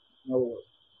 In other words,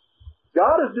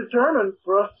 God is determined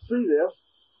for us to see this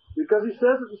because he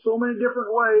says it in so many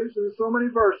different ways and in so many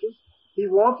verses. He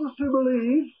wants us to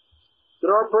believe that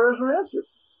our prayers are answered.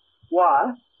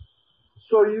 Why?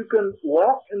 So you can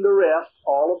walk in the rest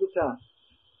all of the time.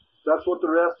 That's what the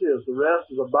rest is. The rest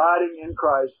is abiding in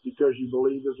Christ because you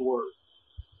believe his word.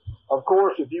 Of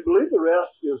course, if you believe the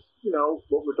rest is,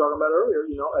 what we were talking about earlier,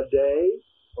 a day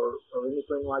or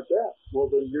anything like that, well,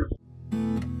 then you're...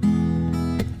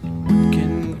 What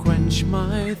can quench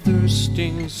my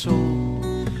thirsting soul?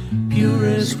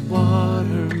 Purest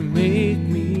water, make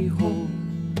me whole.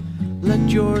 Let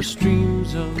your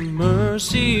streams of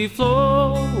mercy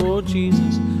flow. Oh,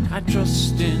 Jesus, I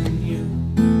trust in you.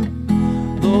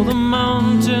 Though the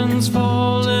mountains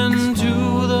fall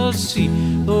into the sea,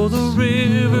 though the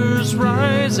rivers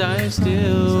rise, I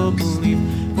still believe.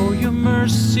 For your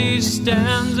mercy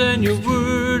stands and your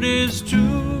word is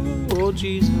true. Oh,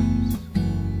 Jesus,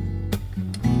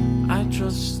 I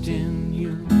trust in